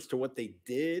wasn't reference to what they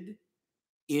did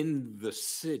in the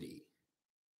city.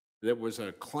 There was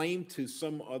a claim to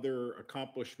some other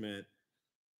accomplishment,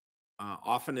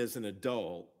 often as an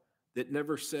adult, that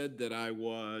never said that I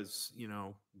was,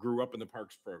 grew up in the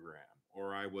parks program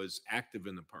or I was active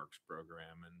in the parks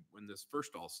program. And when this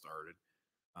first all started,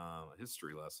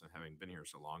 history lesson, having been here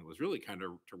so long, was really kind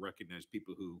of to recognize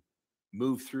people who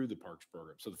move through the parks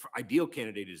program. So the ideal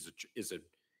candidate is a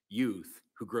youth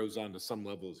who grows on to some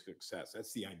level of success.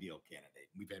 That's the ideal candidate.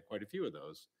 We've had quite a few of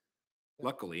those,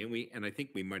 luckily, and I think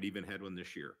we might even had one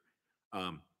this year.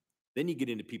 Then you get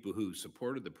into people who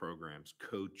supported the programs,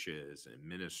 coaches,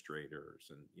 administrators,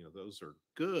 and those are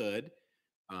good.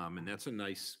 And that's a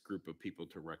nice group of people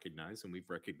to recognize, and we've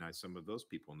recognized some of those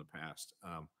people in the past.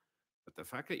 But the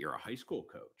fact that you're a high school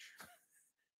coach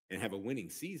and have a winning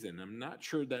season, I'm not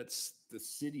sure that's the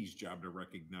city's job to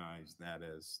recognize that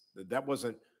that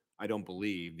wasn't, I don't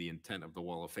believe, the intent of the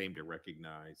Wall of Fame to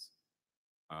recognize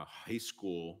a high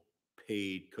school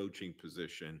paid coaching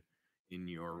position in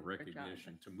your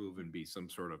recognition to move and be some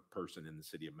sort of person in the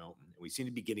city of Milton. We seem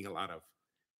to be getting a lot of,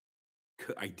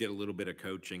 I did a little bit of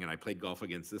coaching and I played golf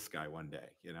against this guy one day.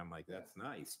 And I'm like, that's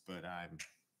nice, but I'm,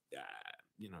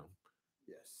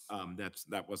 Yes.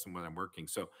 that wasn't what I'm working.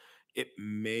 So I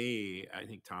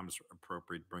think Tom's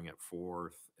appropriate, bring it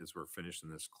forth as we're finishing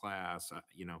this class.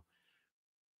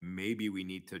 Maybe we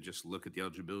need to just look at the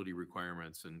eligibility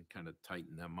requirements and kind of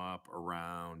tighten them up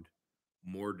around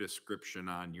more description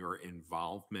on your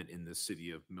involvement in the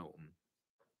city of Milton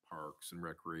parks and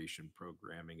recreation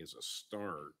programming as a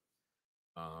start.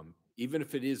 Even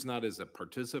if it is not as a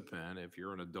participant, if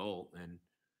you're an adult and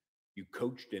you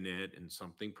coached in it and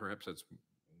something, perhaps that's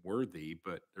worthy,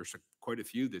 but there's quite a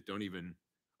few that don't even,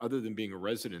 other than being a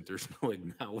resident, there's no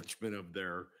acknowledgement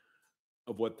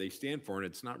of what they stand for. And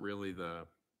it's not really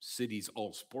city's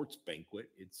all sports banquet.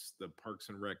 It's the Parks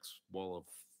and Recs Wall of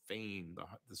Fame,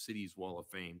 the city's Wall of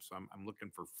Fame. So I'm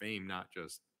looking for fame, not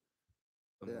just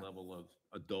some Yeah. level of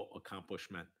adult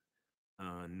accomplishment.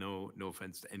 No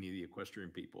offense to any of the equestrian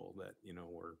people that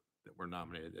were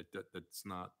nominated. That's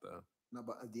not the No,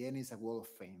 but at the end, it's a wall of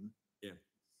fame. yeah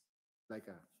Like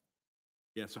a,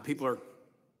 yeah. So people are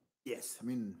yes, I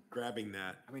mean, grabbing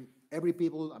that. every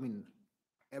people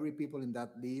in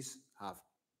that list have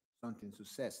something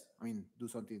success. Do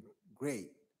something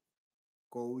great,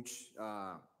 coach.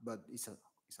 But it's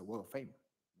a wall of fame.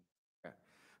 Okay.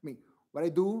 What I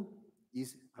do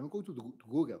is I'm going to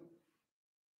Google.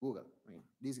 Google.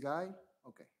 This guy.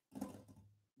 Okay.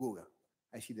 Google.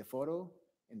 I see the photo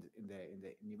in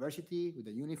the university with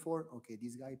the uniform. Okay,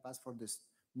 this guy passed for this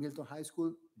Milton High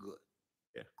School. Good.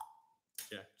 Yeah.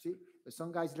 Yeah. See, but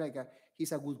some guys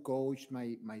he's a good coach.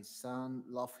 My son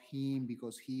love him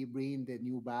because he bring the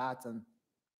new bats, and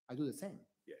I do the same.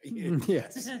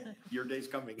 Yes. Your day's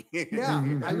coming.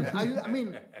 Yeah,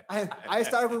 I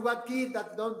start with one kid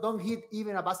that don't hit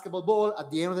even a basketball ball. At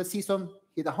the end of the season,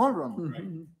 hit a home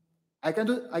run. I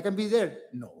can be there.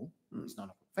 No, it's not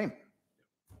a fame.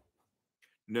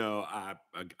 No,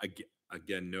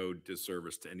 again, no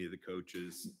disservice to any of the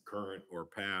coaches, current or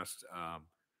past.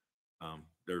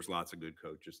 There's lots of good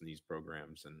coaches in these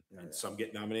programs, and some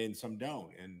get nominated and some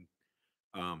don't. And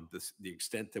the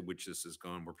extent to which this has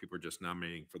gone, where people are just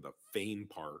nominating for the fame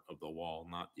part of the wall,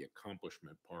 not the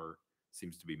accomplishment part,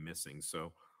 seems to be missing.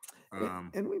 So,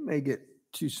 And we may get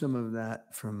to some of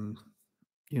that from,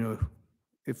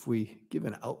 if we give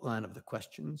an outline of the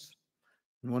questions.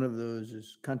 And one of those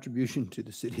is contribution to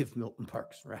the city of Milton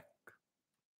Parks and Rec.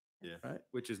 yeah, Right.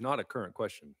 Which is not a current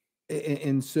question.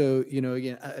 And so,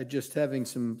 again, just having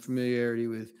some familiarity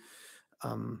with,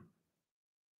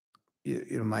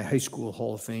 my high school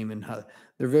Hall of Fame and how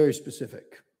they're very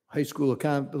specific. High school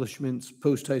accomplishments,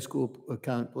 post-high school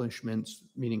accomplishments,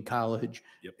 meaning college,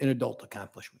 Yep. and adult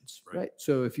accomplishments, Right. right?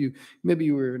 So if maybe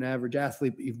you were an average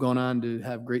athlete, but you've gone on to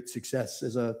have great success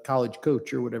as a college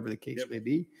coach or whatever the case Yep. may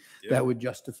be, Yep. that would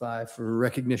justify for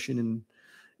recognition and,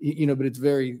 but it's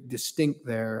very distinct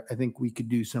there. I think we could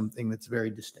do something that's very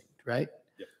distinct, right?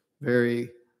 Yep.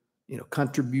 Very,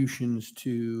 contributions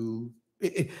to,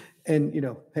 and,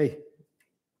 hey,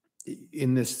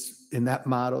 in that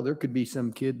model, there could be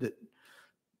some kid that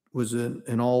was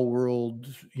an all-world,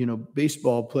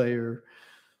 baseball player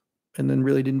and then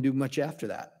really didn't do much after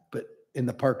that. But in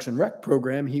the Parks and Rec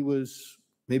program, he was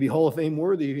maybe Hall of Fame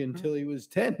worthy until he was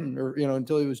 10 or,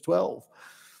 until he was 12.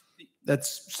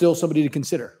 That's still somebody to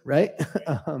consider, right?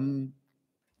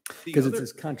 Because it's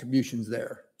his contributions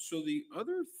there. So the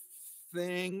other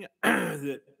thing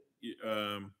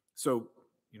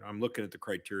I'm looking at the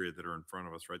criteria that are in front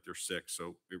of us, right? There's 6.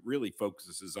 So it really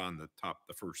focuses on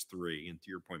the first 3. And to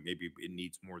your point, maybe it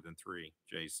needs more than 3,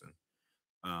 Jason.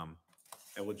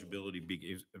 Eligibility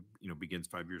begins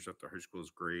 5 years after high school is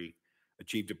great.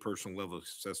 Achieved a personal level of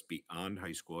success beyond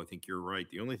high school. I think you're right.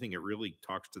 The only thing it really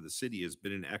talks to the city has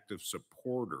been an active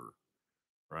supporter,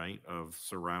 right, of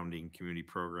surrounding community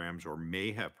programs, or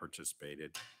may have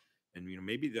participated. And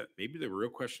maybe the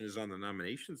real question is on the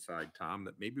nomination side, Tom,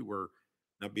 that maybe we're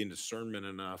not being discernment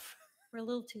enough. We're a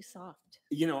little too soft.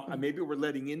 Maybe we're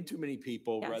letting in too many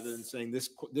people rather than Yes. saying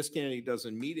this candidate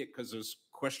doesn't meet it because this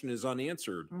question is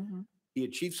unanswered. Mhm. He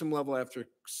achieved some level after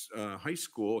high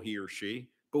school, he or she,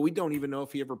 but we don't even know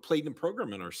if he ever played in a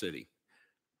program in our city.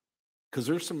 Because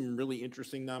there's some really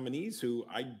interesting nominees who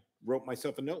I wrote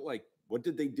myself a note like, what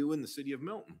did they do in the city of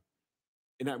Milton?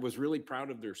 And I was really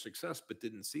proud of their success, but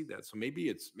didn't see that. So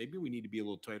maybe we need to be a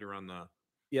little tighter on the.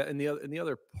 Yeah, and the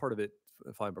other part of it,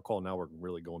 if I recall, now we're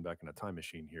really going back in a time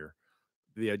machine here.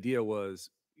 The idea was,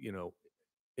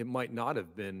 it might not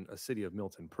have been a City of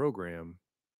Milton program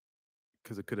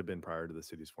because it could have been prior to the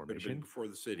city's Could have been formation, before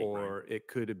the city, or right? it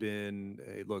could have been,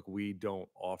 hey, look, we don't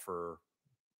offer.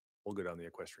 We'll go down the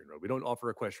equestrian road. We don't offer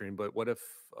equestrian, but what if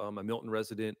a Milton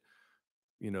resident,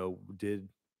 did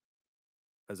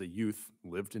as a youth,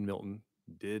 lived in Milton,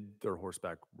 did their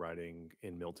horseback riding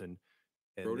in Milton,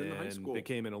 and Rode in the high then school.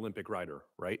 became an Olympic rider,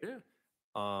 right? Yeah.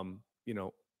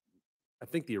 I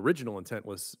think the original intent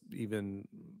was even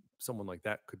someone like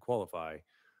that could qualify,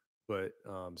 but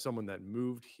someone that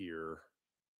moved here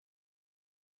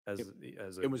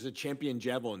It was a champion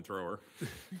javelin thrower.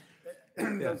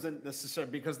 Doesn't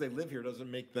necessarily, because they live here, doesn't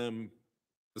make them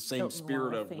the same Milton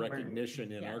spirit Hall of of Famer.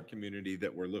 recognition in Yeah. our community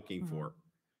that we're looking Mhm. for.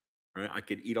 Right? I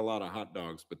could eat a lot of hot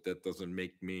dogs, but that doesn't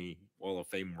make me Wall of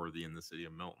Fame worthy in the city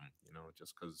of Milton,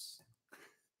 just because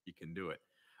you can do it.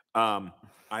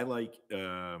 I like,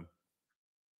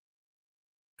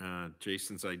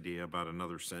 Jason's idea about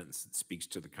another sentence that speaks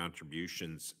to the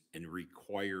contributions and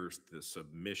requires the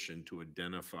submission to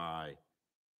identify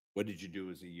what did you do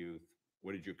as a youth?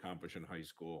 What did you accomplish in high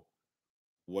school?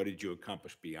 What did you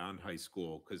accomplish beyond high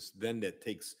school? Because then that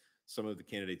takes some of the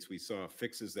candidates we saw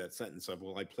fixes that sentence of,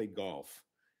 well, I played golf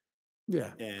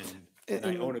Yeah. and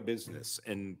I own a business,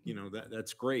 and you know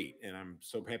that's great, and I'm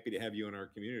so happy to have you in our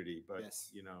community. But Yes.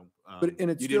 you know, And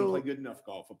it's you didn't play still- good enough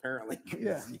golf, apparently.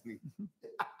 Yeah.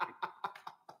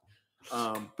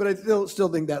 Um, But I still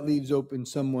think that leaves open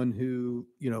someone who,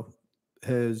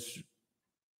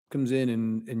 comes in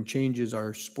and changes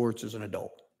our sports as an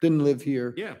adult. Didn't live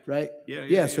here. Yeah. Right? Yeah,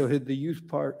 Yeah, so the youth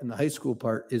part and the high school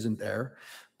part isn't there,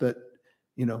 but,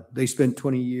 they spent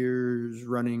 20 years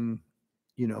running,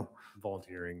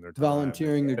 Volunteering their time.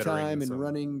 volunteering their bettering time and some-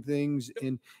 running things.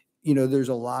 And, there's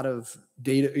a lot of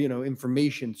data,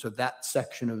 information. So that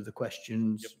section of the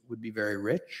questions Yep. would be very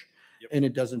rich, Yep. and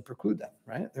it doesn't preclude that,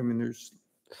 right? I mean, there's,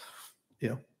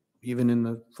 even in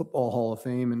the Football Hall of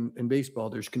Fame and baseball,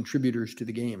 there's contributors to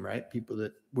the game, right? People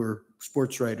that were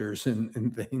sports writers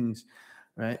and things,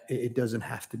 right? It doesn't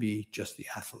have to be just the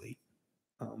athlete.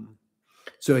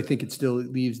 So I think it still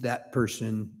leaves that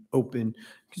person open,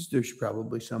 because there's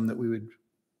probably some that we would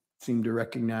seem to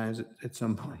recognize at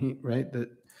some point, right? That,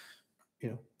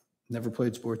 never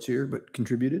played sports here, but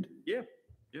contributed. yeah,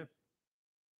 yeah.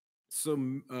 So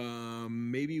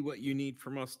maybe what you need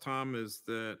from us, Tom, is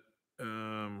that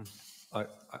I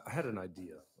had an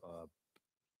idea.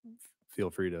 Feel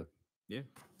free to yeah.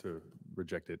 to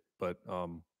reject it, but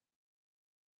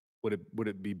would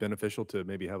it be beneficial to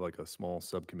maybe have like a small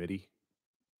subcommittee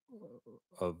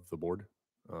of the board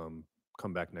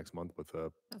come back next month with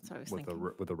a That's what I was with a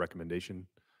thinking. with a recommendation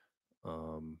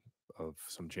of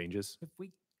some changes? If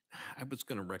we, I was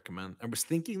going to recommend. I was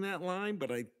thinking that line,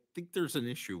 but I think there's an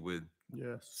issue with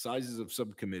Yes. sizes of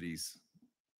subcommittees.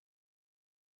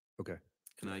 Okay.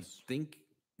 And I think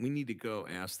we need to go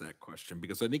ask that question,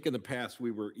 because I think in the past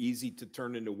we were easy to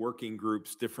turn into working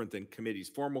groups different than committees.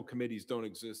 Formal committees don't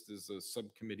exist as a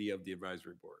subcommittee of the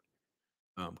advisory board.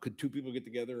 Could two people get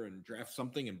together and draft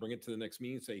something and bring it to the next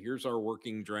meeting? Say, here's our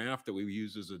working draft that we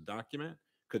use as a document.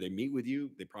 Could they meet with you?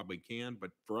 They probably can,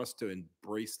 but for us to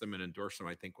embrace them and endorse them,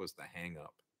 I think was the hang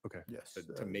up Okay. Yes.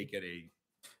 to make it a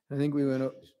I think we went,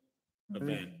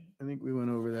 event. I think we went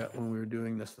over that when we were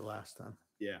doing this the last time,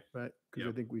 Yeah. right? Because I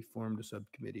Yep. think we formed a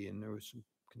subcommittee and there was some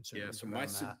Yeah, concerns so around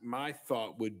that. my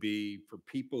thought would be for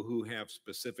people who have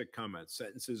specific comments,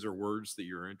 sentences or words that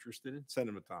you're interested in, send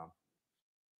them to Tom.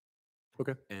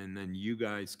 Okay. And then you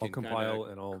guys I'll can compile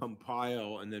and I'll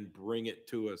compile and then bring it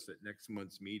to us at next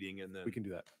month's meeting, and then we can do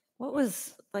that. What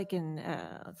was like in,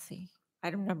 let's see,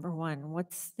 item number 1,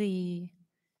 what's the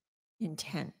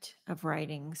intent of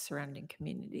writing surrounding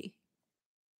community?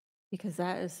 Because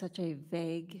that is such a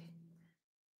vague,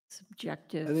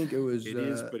 subjective. I think it was. it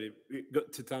is, but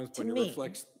to Tom's to point, it me.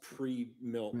 reflects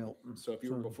pre-Milton. Milton, So if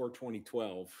you were so- before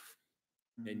 2012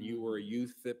 and Mm-hmm. you were a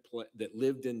youth that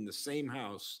lived in the same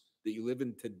house that you live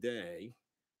in today,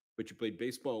 but you played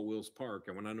baseball at Wills Park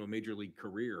and went on to a major league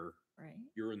career, Right.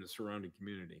 you're in the surrounding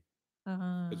community.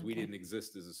 Because we Okay. didn't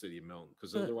exist as a city of Milton.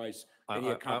 Because So- otherwise, I, any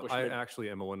I accomplishment, actually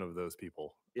am one of those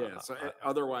people. yeah. So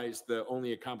otherwise, the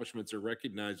only accomplishments are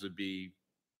recognized would be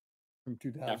From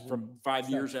 2000. from 5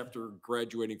 years after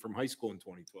graduating from high school in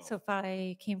 2012. So if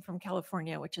I came from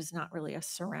California, which is not really a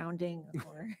surrounding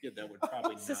or Yeah, that would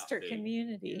probably not sister be.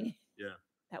 community, Yeah,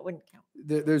 that wouldn't count.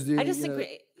 There's the. I just you think,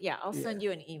 know, yeah, I'll yeah. send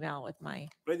you an email with my,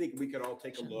 but I think we could all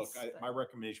take a look. Options, but- My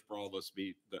recommendation for all of us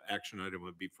be the action item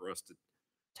would be for us to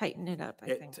tighten it up, I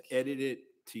think. edit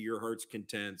it to your heart's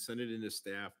content, send it into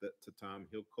staff to Tom.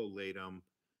 He'll collate them.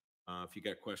 If you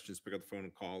got questions, pick up the phone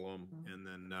and call them, Mhm. and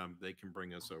then they can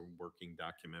bring us a working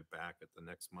document back at the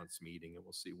next month's meeting, and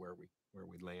we'll see where we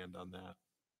land on that.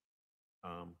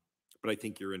 But I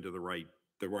think you're into the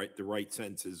right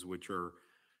sentences, which are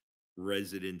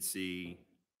residency,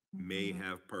 may Mhm.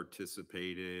 have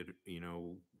participated.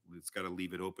 It's got to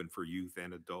leave it open for youth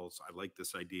and adults. I like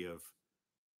this idea of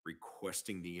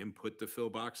requesting the input to fill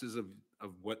boxes of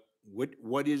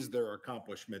what is their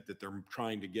accomplishment that they're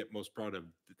trying to get most proud of,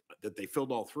 that they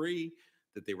filled all three,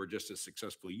 that they were just a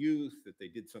successful youth, that they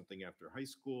did something after high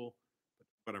school.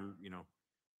 But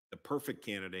the perfect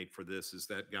candidate for this is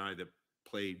that guy that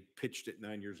pitched at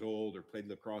 9 years old or played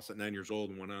lacrosse at 9 years old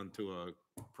and went on to a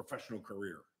professional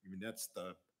career. I mean, that's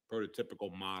the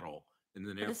prototypical model. And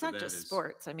then But after it's not that just is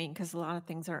sports. I mean, because a lot of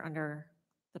things are under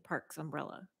the park's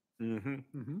umbrella. Mhm.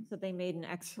 Mhm. So they made an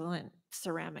excellent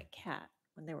ceramic cat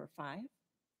when they were 5.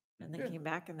 And they Yeah. came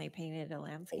back and they painted a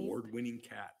landscape. Award-winning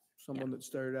cat. someone that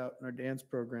started out in our dance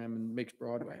program and makes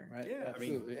Broadway, right? Yeah, I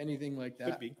mean, Absolutely. Anything like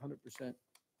could that, be. 100%.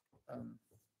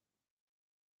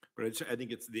 But I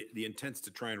think it's the intent's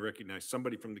to try and recognize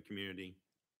somebody from the community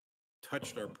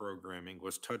touched our programming,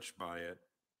 was touched by it,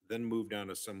 then moved on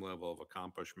to some level of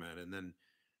accomplishment. And then,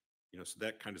 so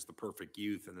that kind of is the perfect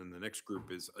youth. And then the next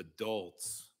group is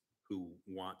adults who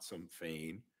want some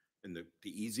fame. And the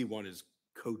easy one is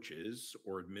coaches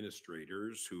or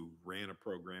administrators who ran a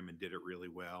program and did it really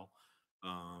well.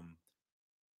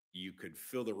 You could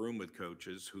fill the room with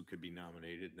coaches who could be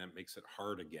nominated, and that makes it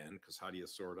hard again, because how do you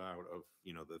sort out of,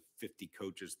 the 50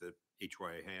 coaches that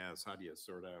HYA has? How do you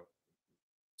sort out?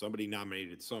 Somebody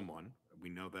nominated someone. We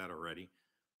know that already.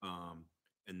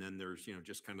 And then there's,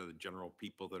 just kind of the general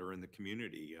people that are in the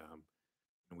community.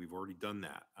 And we've already done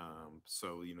that.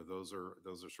 So, those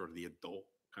are sort of the adult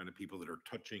kind of people that are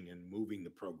touching and moving the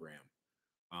program.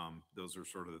 Those are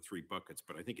sort of the three buckets,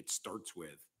 but I think it starts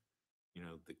with,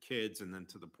 the kids, and then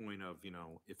to the point of,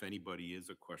 if anybody is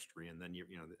equestrian, then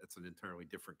that's an entirely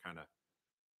different kind of,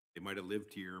 they might have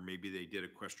lived here, maybe they did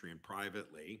equestrian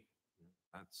privately.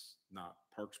 That's not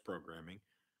parks programming.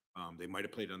 They might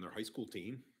have played on their high school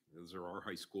team. Those are our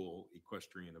high school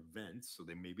equestrian events. So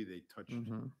maybe they touched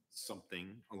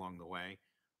something along the way.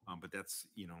 But that's,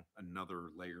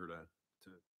 another layer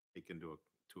to take into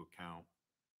account.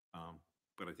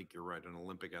 But I think you're right. An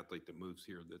Olympic athlete that moves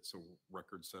here that's a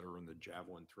record setter in the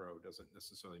javelin throw doesn't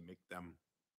necessarily make them,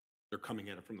 they're coming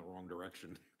at it from the wrong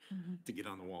direction to get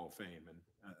on the Wall of Fame.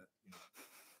 And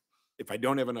if I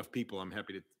don't have enough people, I'm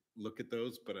happy to look at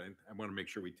those, but I want to make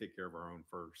sure we take care of our own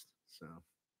first. So.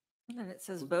 And then it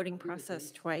says voting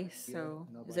process twice. So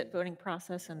is it voting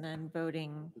process and then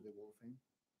voting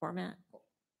format?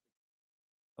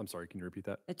 I'm sorry, can you repeat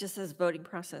that? It just says voting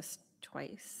process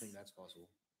twice. I think that's possible.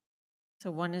 So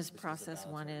one is Just 'cause the process,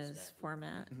 ballots one are is stacked with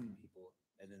format. people,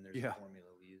 and then there's Yeah. a formula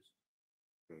we use.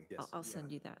 I'll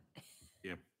send you that.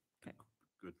 Yeah. Okay.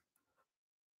 Good.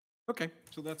 Okay,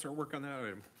 so that's our work on that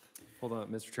item. Hold on,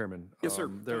 Mr. Chairman. Yes, sir.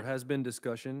 There has been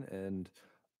discussion, and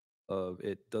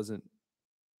it doesn't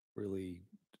really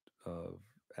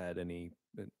add any,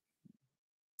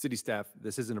 city staff,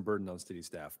 this isn't a burden on city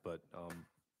staff, but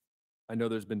I know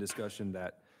there's been discussion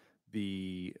that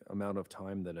the amount of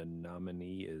time that a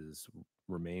nominee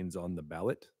remains on the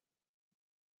ballot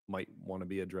might want to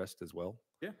be addressed as well.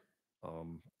 Yeah.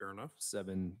 Fair enough.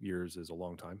 7 years is a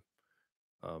long time.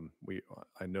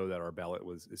 I know that our ballot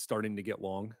is starting to get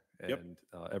long, Yep. and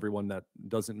everyone that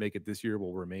doesn't make it this year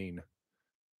will remain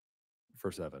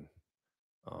for 7.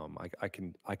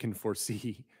 I can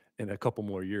foresee in a couple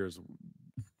more years,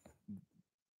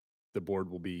 the board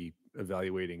will be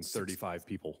evaluating 35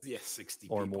 people Yeah, 60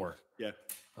 or people. more. Yeah.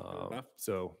 enough.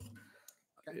 So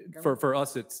Can for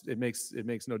us, it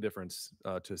makes no difference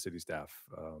to city staff,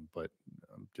 but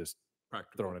I'm just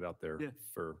Practical. throwing it out there Yeah.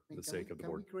 for the sake of the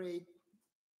board. Can we create,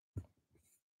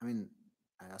 I'm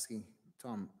asking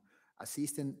Tom,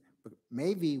 assistant, but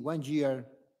maybe one year,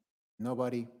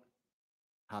 nobody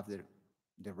have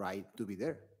the right to be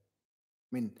there.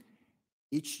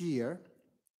 Each year,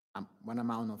 one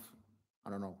amount of, I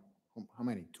don't know, how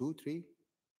many, 2, 3?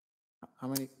 How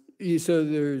many? So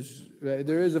there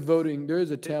is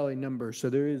a tally number. So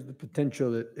there is the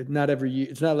potential that not every year,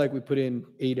 it's not like we put in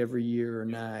 8 every year or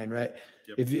 9, right?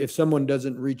 Yep. If someone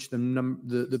doesn't reach the 60% of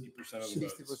the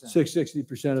votes.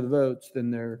 60% of the votes,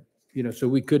 then they're, so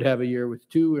we could have a year with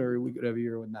 2, or we could have a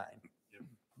year with 9.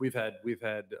 We've had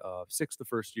 6 the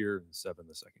first year and 7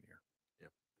 the second year.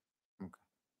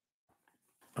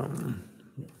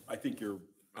 I think you're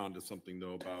onto something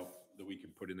though about that we can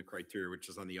put in the criteria, which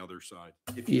is on the other side.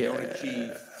 If you don't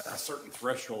achieve a certain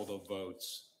threshold of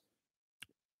votes,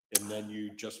 and then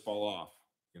you just fall off,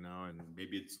 and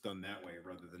maybe it's done that way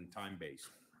rather than time-based.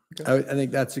 I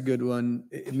think that's a good one.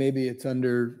 Maybe it's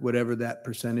under whatever that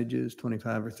percentage is,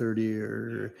 25 or 30,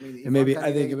 or, and maybe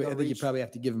I think you probably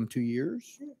have to give them 2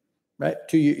 years, right?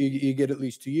 You get at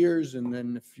least 2 years, and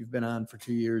then if you've been on for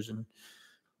 2 years and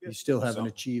you still haven't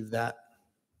achieved that,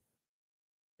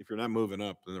 If you're not moving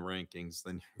up in the rankings,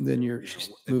 then you're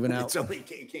moving out. It's only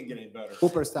can't get any better.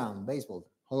 Cooperstown Baseball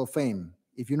Hall of Fame.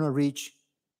 If you don't reach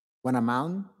one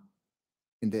amount,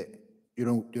 you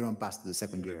don't pass to the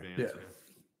second year. Advance,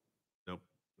 Nope,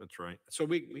 that's right. So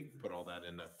we can put all that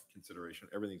into consideration.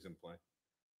 Everything's in play.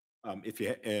 If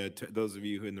you, to those of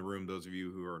you in the room, those of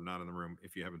you who are not in the room,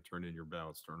 if you haven't turned in your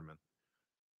ballots, turn them in.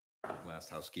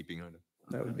 Last housekeeping item.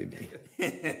 That would be me.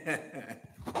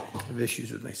 I have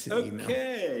issues with my city email.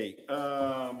 Okay.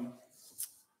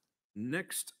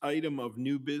 Next item of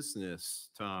new business,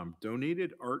 Tom,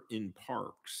 donated art in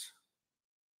parks.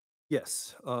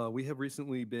 Yes, we have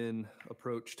recently been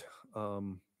approached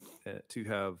to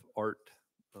have art,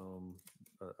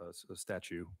 a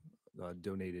statue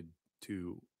donated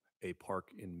to a park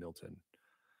in Milton.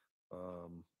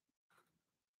 Um,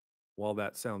 while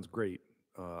that sounds great,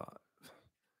 I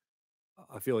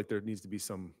feel like there needs to be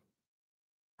some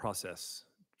process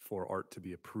for art to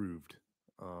be approved,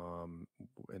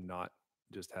 and not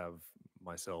just have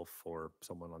myself or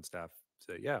someone on staff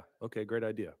say, yeah, okay, great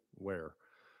idea. Where?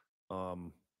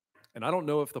 Um, and I don't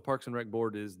know if the Parks and Rec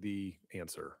Board is the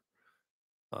answer.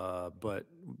 But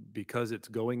because it's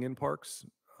going in parks,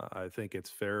 I think it's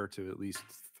fair to at least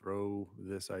throw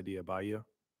this idea by you.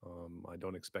 I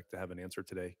don't expect to have an answer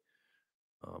today.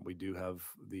 We do have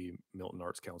the Milton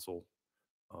Arts Council.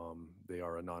 They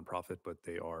are a nonprofit, but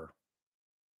they are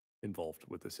involved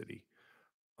with the city.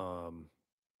 They're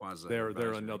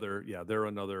Quasi-advisory. another, yeah, they're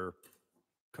another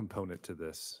component to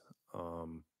this,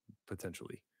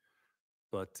 potentially.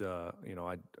 But the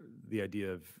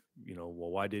idea of,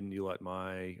 well, why didn't you let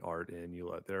my art in? You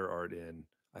let their art in.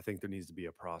 I think there needs to be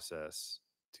a process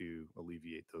to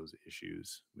alleviate those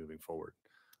issues moving forward.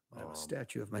 I have a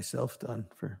statue of myself done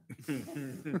for,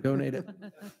 donate it.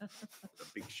 The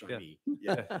big shiny.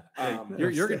 Yeah,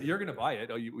 you're gonna buy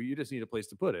it. Oh, you just need a place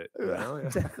to put it. You know? Yeah.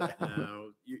 Exactly.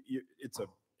 No, it's a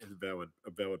valid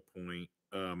point.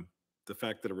 The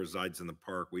fact that it resides in the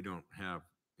park, we don't have,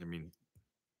 I mean,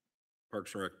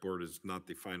 Parks and Rec Board is not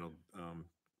the final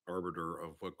arbiter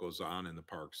of what goes on in the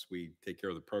parks. We take care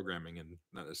of the programming and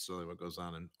not necessarily what goes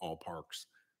on in all parks,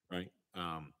 right?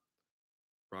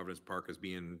 Providence Park is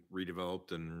being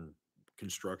redeveloped and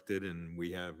constructed, and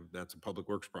that's a public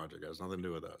works project. It has nothing to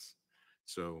do with us.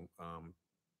 So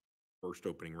first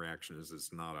opening reaction is it's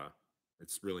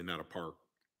really not a park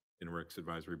in Rick's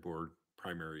advisory board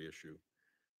primary issue.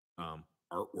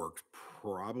 Artwork's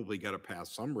probably got to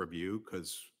pass some review,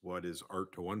 because what is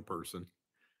art to one person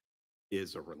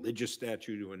is a religious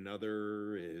statue to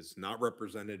another, is not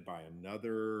represented by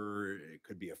another. It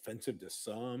could be offensive to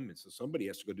some. And so somebody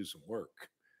has to go do some work.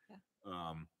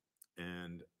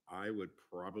 And I would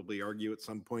probably argue at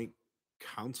some point,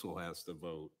 council has to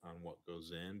vote on what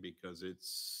goes in, because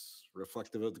it's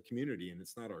reflective of the community and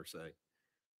it's not our say.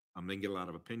 They can get a lot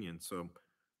of opinions. So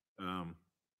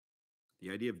the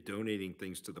idea of donating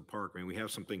things to the park, I mean, we have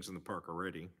some things in the park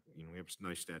already. We have a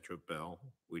nice statue of Belle.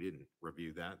 We didn't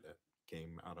review that. That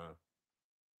came out of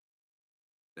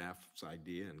staff's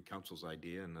idea and council's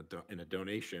idea and a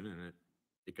donation, and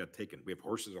it got taken. We have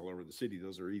horses all over the city.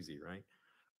 Those are easy, right?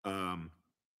 I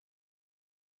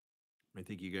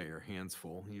think you got your hands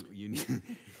full. You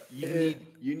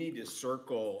need to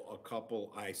circle a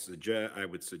couple. I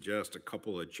would suggest a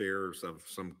couple of chairs of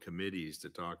some committees to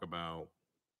talk about,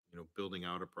 building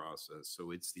out a process.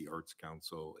 So it's the Arts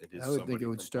Council. It is I would think somebody it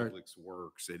would from start- Public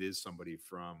Works. It is somebody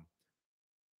from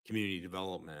community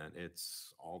development.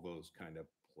 It's all those kind of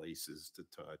places to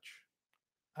touch.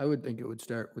 I would think it would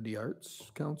start with the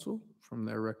Arts Council from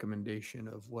their recommendation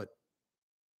of what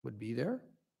would be there.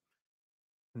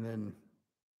 And then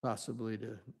possibly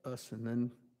to us, and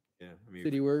then Yeah, I mean,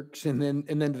 City Works, and then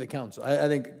to the council. I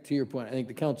think, to your point, I think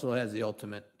the council has the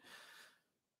ultimate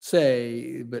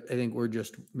say, but I think we're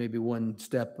just maybe one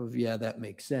step of, yeah, that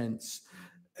makes sense.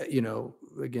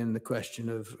 Again, the question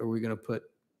of, are we going to put,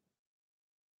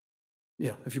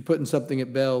 if you're putting something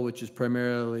at Bell, which is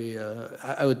primarily,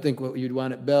 I would think what you'd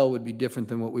want at Bell would be different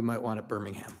than what we might want at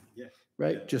Birmingham, yeah.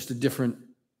 right? Yeah. Just a different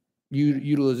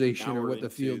utilization Now of we're what the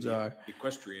into fields are.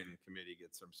 Equestrian committee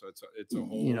gets them, so it's a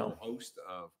You know. whole host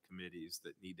of committees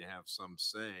that need to have some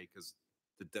say, because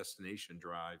the destination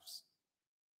drives.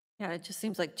 Yeah, it just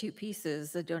seems like two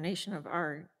pieces, the donation of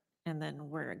art and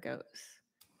then where it goes.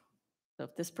 So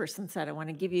if this person said, I want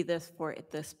to give you this for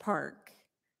at this park,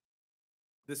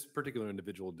 This particular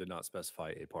individual did not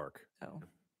specify a park, so.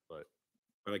 but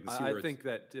But I can see I where it's, think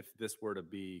that if this were to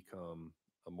become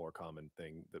a more common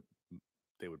thing, that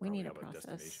they would We probably need a have a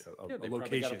destination, process. yeah, a they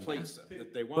probably got a location. place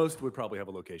that they want. Most would probably have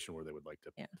a location where they would like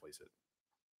to Yeah. place it.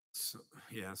 So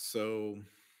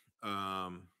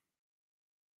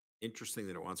interesting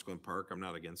that it wants to go in park. I'm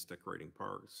not against decorating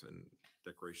parks and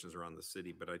decorations around the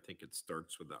city, but I think it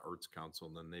starts with the Arts Council,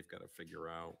 and then they've got to figure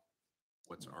out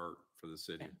what's art for the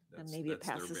city. Yeah, and maybe it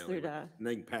their passes through bailiwick. to And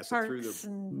they can pass it through parks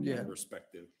their and. Yeah.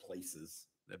 respective places.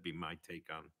 That'd be my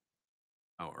take on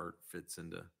how art fits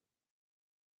into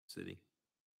city.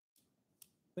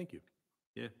 Thank you.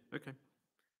 Yeah, okay.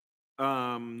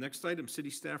 Next item, city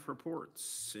staff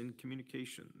reports and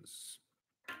communications.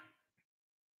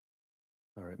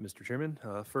 All right, Mr. Chairman,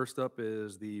 first up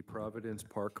is the Providence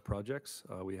Park projects.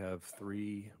 We have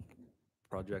 3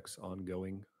 projects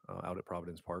ongoing out at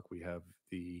Providence Park. We have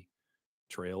the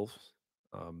trails,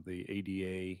 the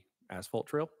ADA asphalt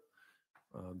trail.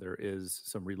 There is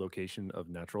some relocation of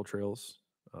natural trails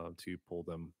to pull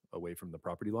them away from the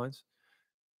property lines.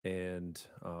 And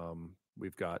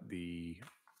we've got the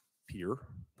pier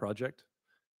project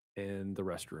and the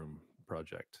restroom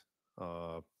project.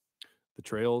 The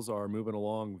trails are moving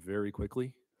along very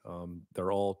quickly.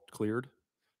 They're all cleared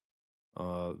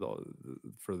for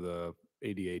the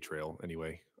ADA trail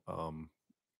anyway.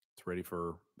 It's ready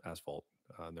for asphalt.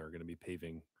 And they're going to be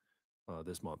paving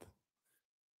this month.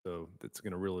 So it's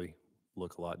going to really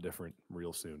look a lot different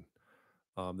real soon.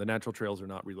 The natural trails are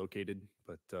not relocated,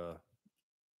 but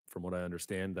from what I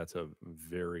understand, that's a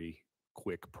very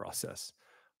quick process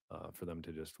for them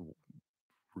to just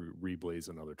reblaze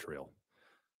another trail.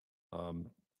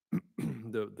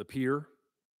 The pier,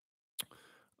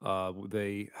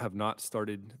 they have not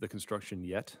started the construction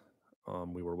yet.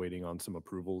 We were waiting on some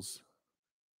approvals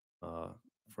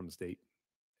from the state,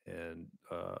 and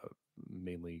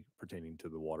mainly pertaining to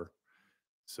the water.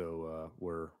 So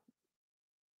we're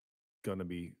going to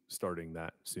be starting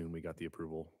that soon. We got the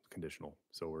approval conditional,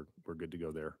 so we're good to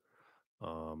go there.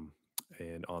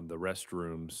 And on the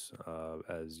restrooms,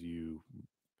 as you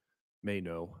may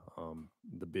know,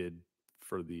 the bid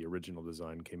for the original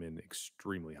design came in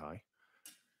extremely high.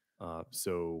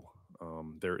 So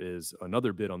there is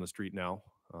another bid on the street now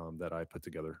that I put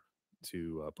together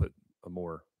to put a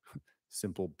more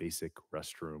simple, basic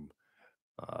restroom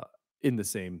at the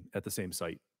same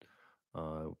site.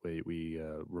 We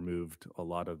removed a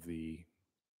lot of the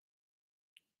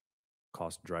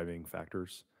cost driving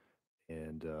factors,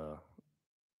 and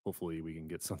hopefully we can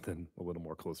get something a little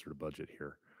more closer to budget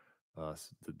here.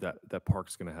 That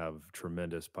park's going to have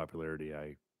tremendous popularity,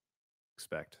 I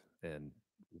expect, and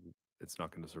it's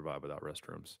not going to survive without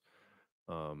restrooms.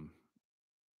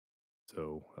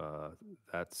 So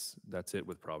that's it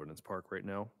with Providence Park right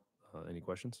now. Any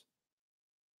questions?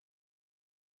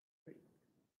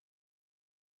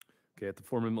 Okay, at the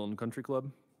former Milton Country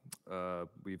Club,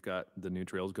 we've got the new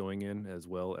trails going in as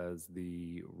well as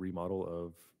the remodel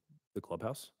of the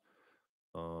clubhouse.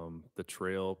 The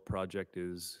trail project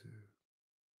is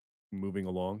moving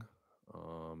along.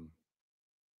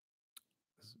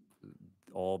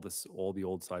 All the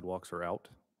old sidewalks are out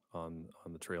on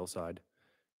the trail side,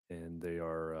 and they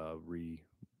are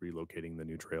relocating the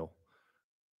new trail.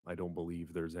 I don't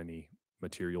believe there's any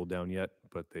material down yet,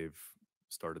 but they've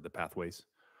started the pathways.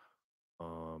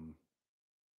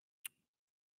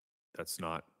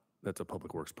 That's a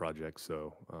public works project,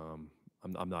 so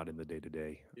I'm not in the day to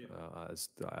day.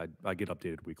 I get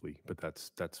updated weekly, but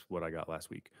that's what I got last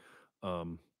week.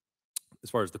 As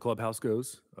far as the clubhouse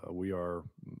goes, we are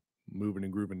moving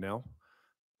and grooving now.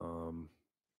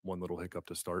 One little hiccup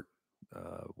to start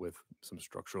with some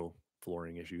structural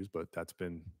flooring issues, but that's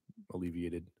been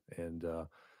alleviated. And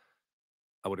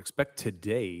I would expect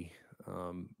today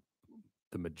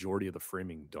the majority of the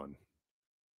framing done.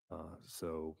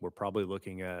 So we're probably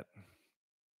looking at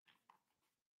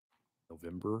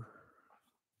November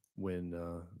when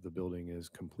the building is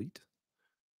complete.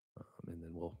 And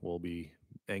then we'll be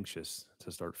anxious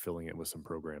to start filling it with some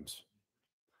programs.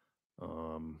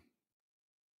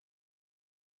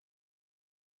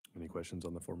 Any questions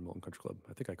on the former Milton Country Club?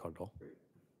 I think I caught it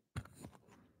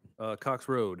all. Cox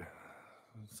Road.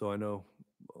 So I know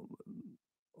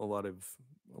a lot of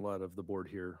the board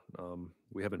here.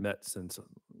 We haven't met since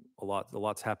a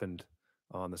lot's happened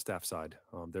on the staff side.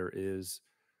 There is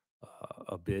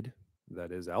a bid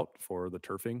that is out for the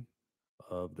turfing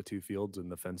of the two fields and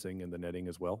the fencing and the netting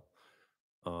as well.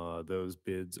 Those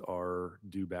bids are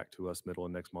due back to us middle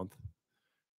of next month.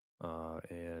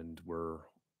 And we're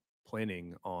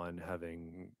planning on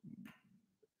having,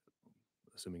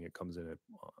 assuming it comes in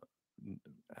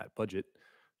at budget,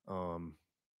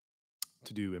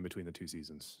 to do in between the two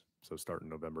seasons. So start in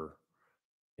November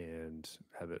and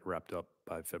have it wrapped up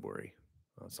by February,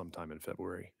 sometime in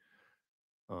February.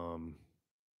 I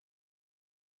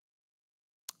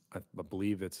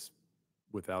believe it's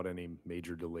without any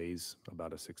major delays,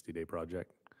 about a 60-day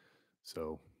project.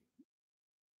 So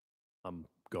I'm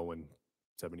going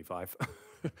 75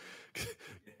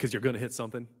 because you're going to hit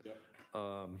something. Yep.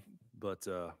 But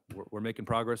we're making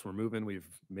progress. We're moving. We've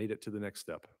made it to the next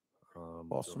step.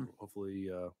 Awesome.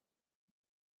 So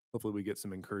hopefully we get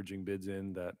some encouraging bids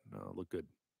in that look good.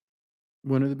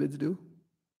 When are the bids due?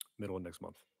 Middle of next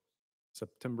month,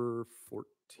 September 14th,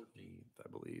 I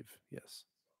believe. Yes.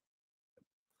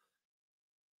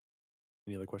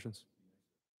 Any other questions?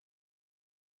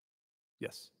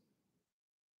 Yes.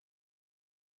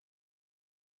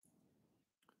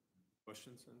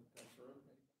 Questions?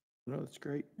 No, that's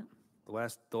great.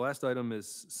 The last item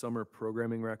is summer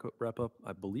programming wrap up.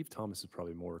 I believe Thomas is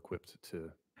probably more equipped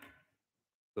to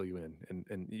fill you in,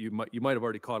 and you might have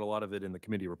already caught a lot of it in the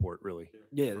committee report, really.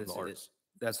 Yeah, from that's the arts.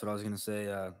 That's what I was gonna say.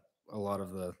 A lot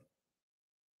of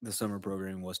the summer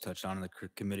program was touched on in the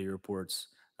committee reports.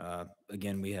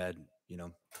 Again, we had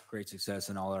great success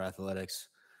in all our athletics.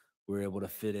 We were able to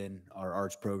fit in our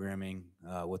arts programming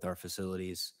with our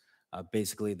facilities.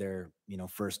 Basically, their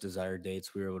first desired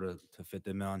dates, we were able to fit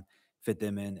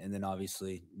them in, and then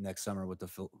obviously next summer with the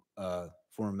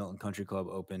former Milton Country Club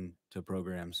open to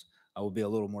programs, I will be a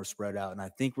little more spread out, and I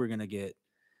think we're gonna get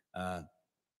uh,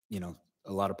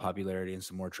 a lot of popularity and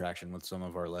some more traction with some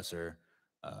of our lesser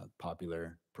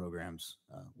popular programs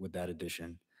with that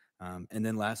addition. And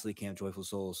then lastly, Camp Joyful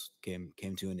Souls came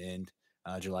to an end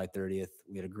July 30th.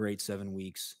 We had a great 7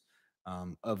 weeks.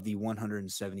 Of the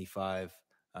 175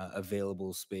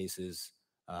 available spaces,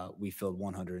 we filled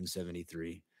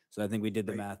 173. So I think we did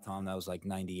the math, Tom. That was like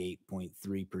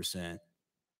 98.3%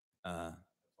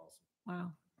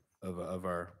 Wow. of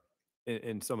our.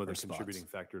 And some of the Our spots. contributing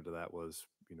factor to that was,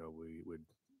 we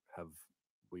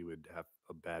would have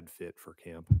a bad fit for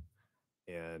camp.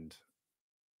 And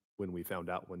when we found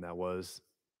out when that was,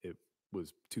 it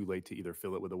was too late to either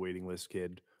fill it with a waiting list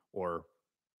kid or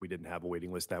we didn't have a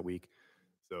waiting list that week.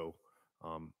 So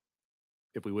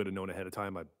if we would have known ahead of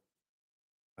time,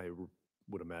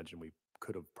 would imagine we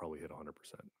could have probably hit 100%.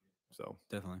 So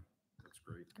Definitely. That's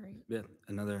great. Great. Yeah,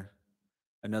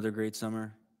 another great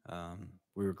summer.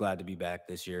 We were glad to be back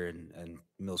this year, and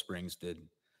Mill Springs did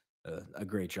a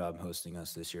great job hosting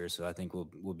us this year. So I think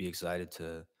we'll be excited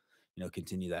to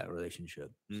continue that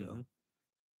relationship. So Mhm.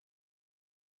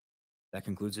 that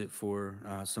concludes it for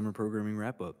summer programming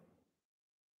wrap up.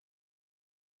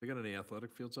 They got any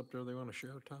athletic fields up there they want to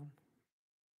share, Tom?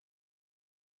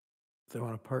 They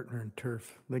want to partner in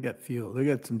turf. They got field. They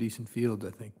got some decent fields, I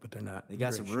think, but they're not. They in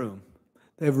got great some shape. room.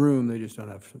 They have room. They just don't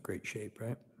have some great shape,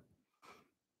 right?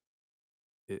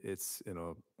 it's in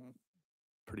a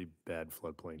pretty bad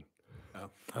floodplain.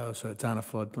 Oh, so it's on a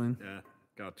floodplain. Yeah,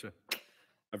 gotcha.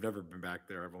 I've never been back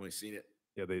there. I've only seen it.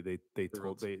 Yeah, they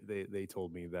told Fields. they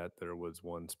told me that there was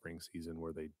one spring season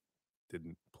where they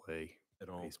didn't play At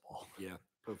all. baseball. Yeah,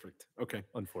 perfect. Okay.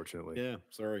 Unfortunately. Yeah,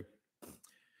 sorry.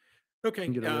 Okay.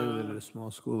 You can get away with it at a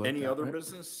small school like Any that, other right?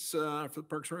 business for the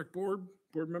Parks and Rec board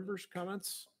members,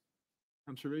 comments,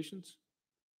 observations?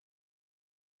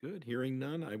 Good. Hearing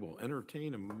none, I will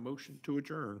entertain a motion to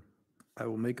adjourn. I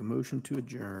will make a motion to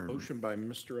adjourn. Motion by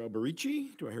Mr.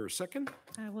 Alberici. Do I hear a second?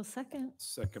 I will second.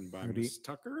 Second by Ready. Ms.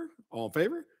 Tucker. All in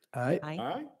favor? Aye. Aye.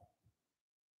 Aye.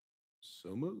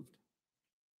 So moved.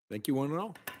 Thank you, one and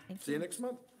all. Thank See you you. next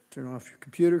month. Turn off your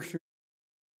computer.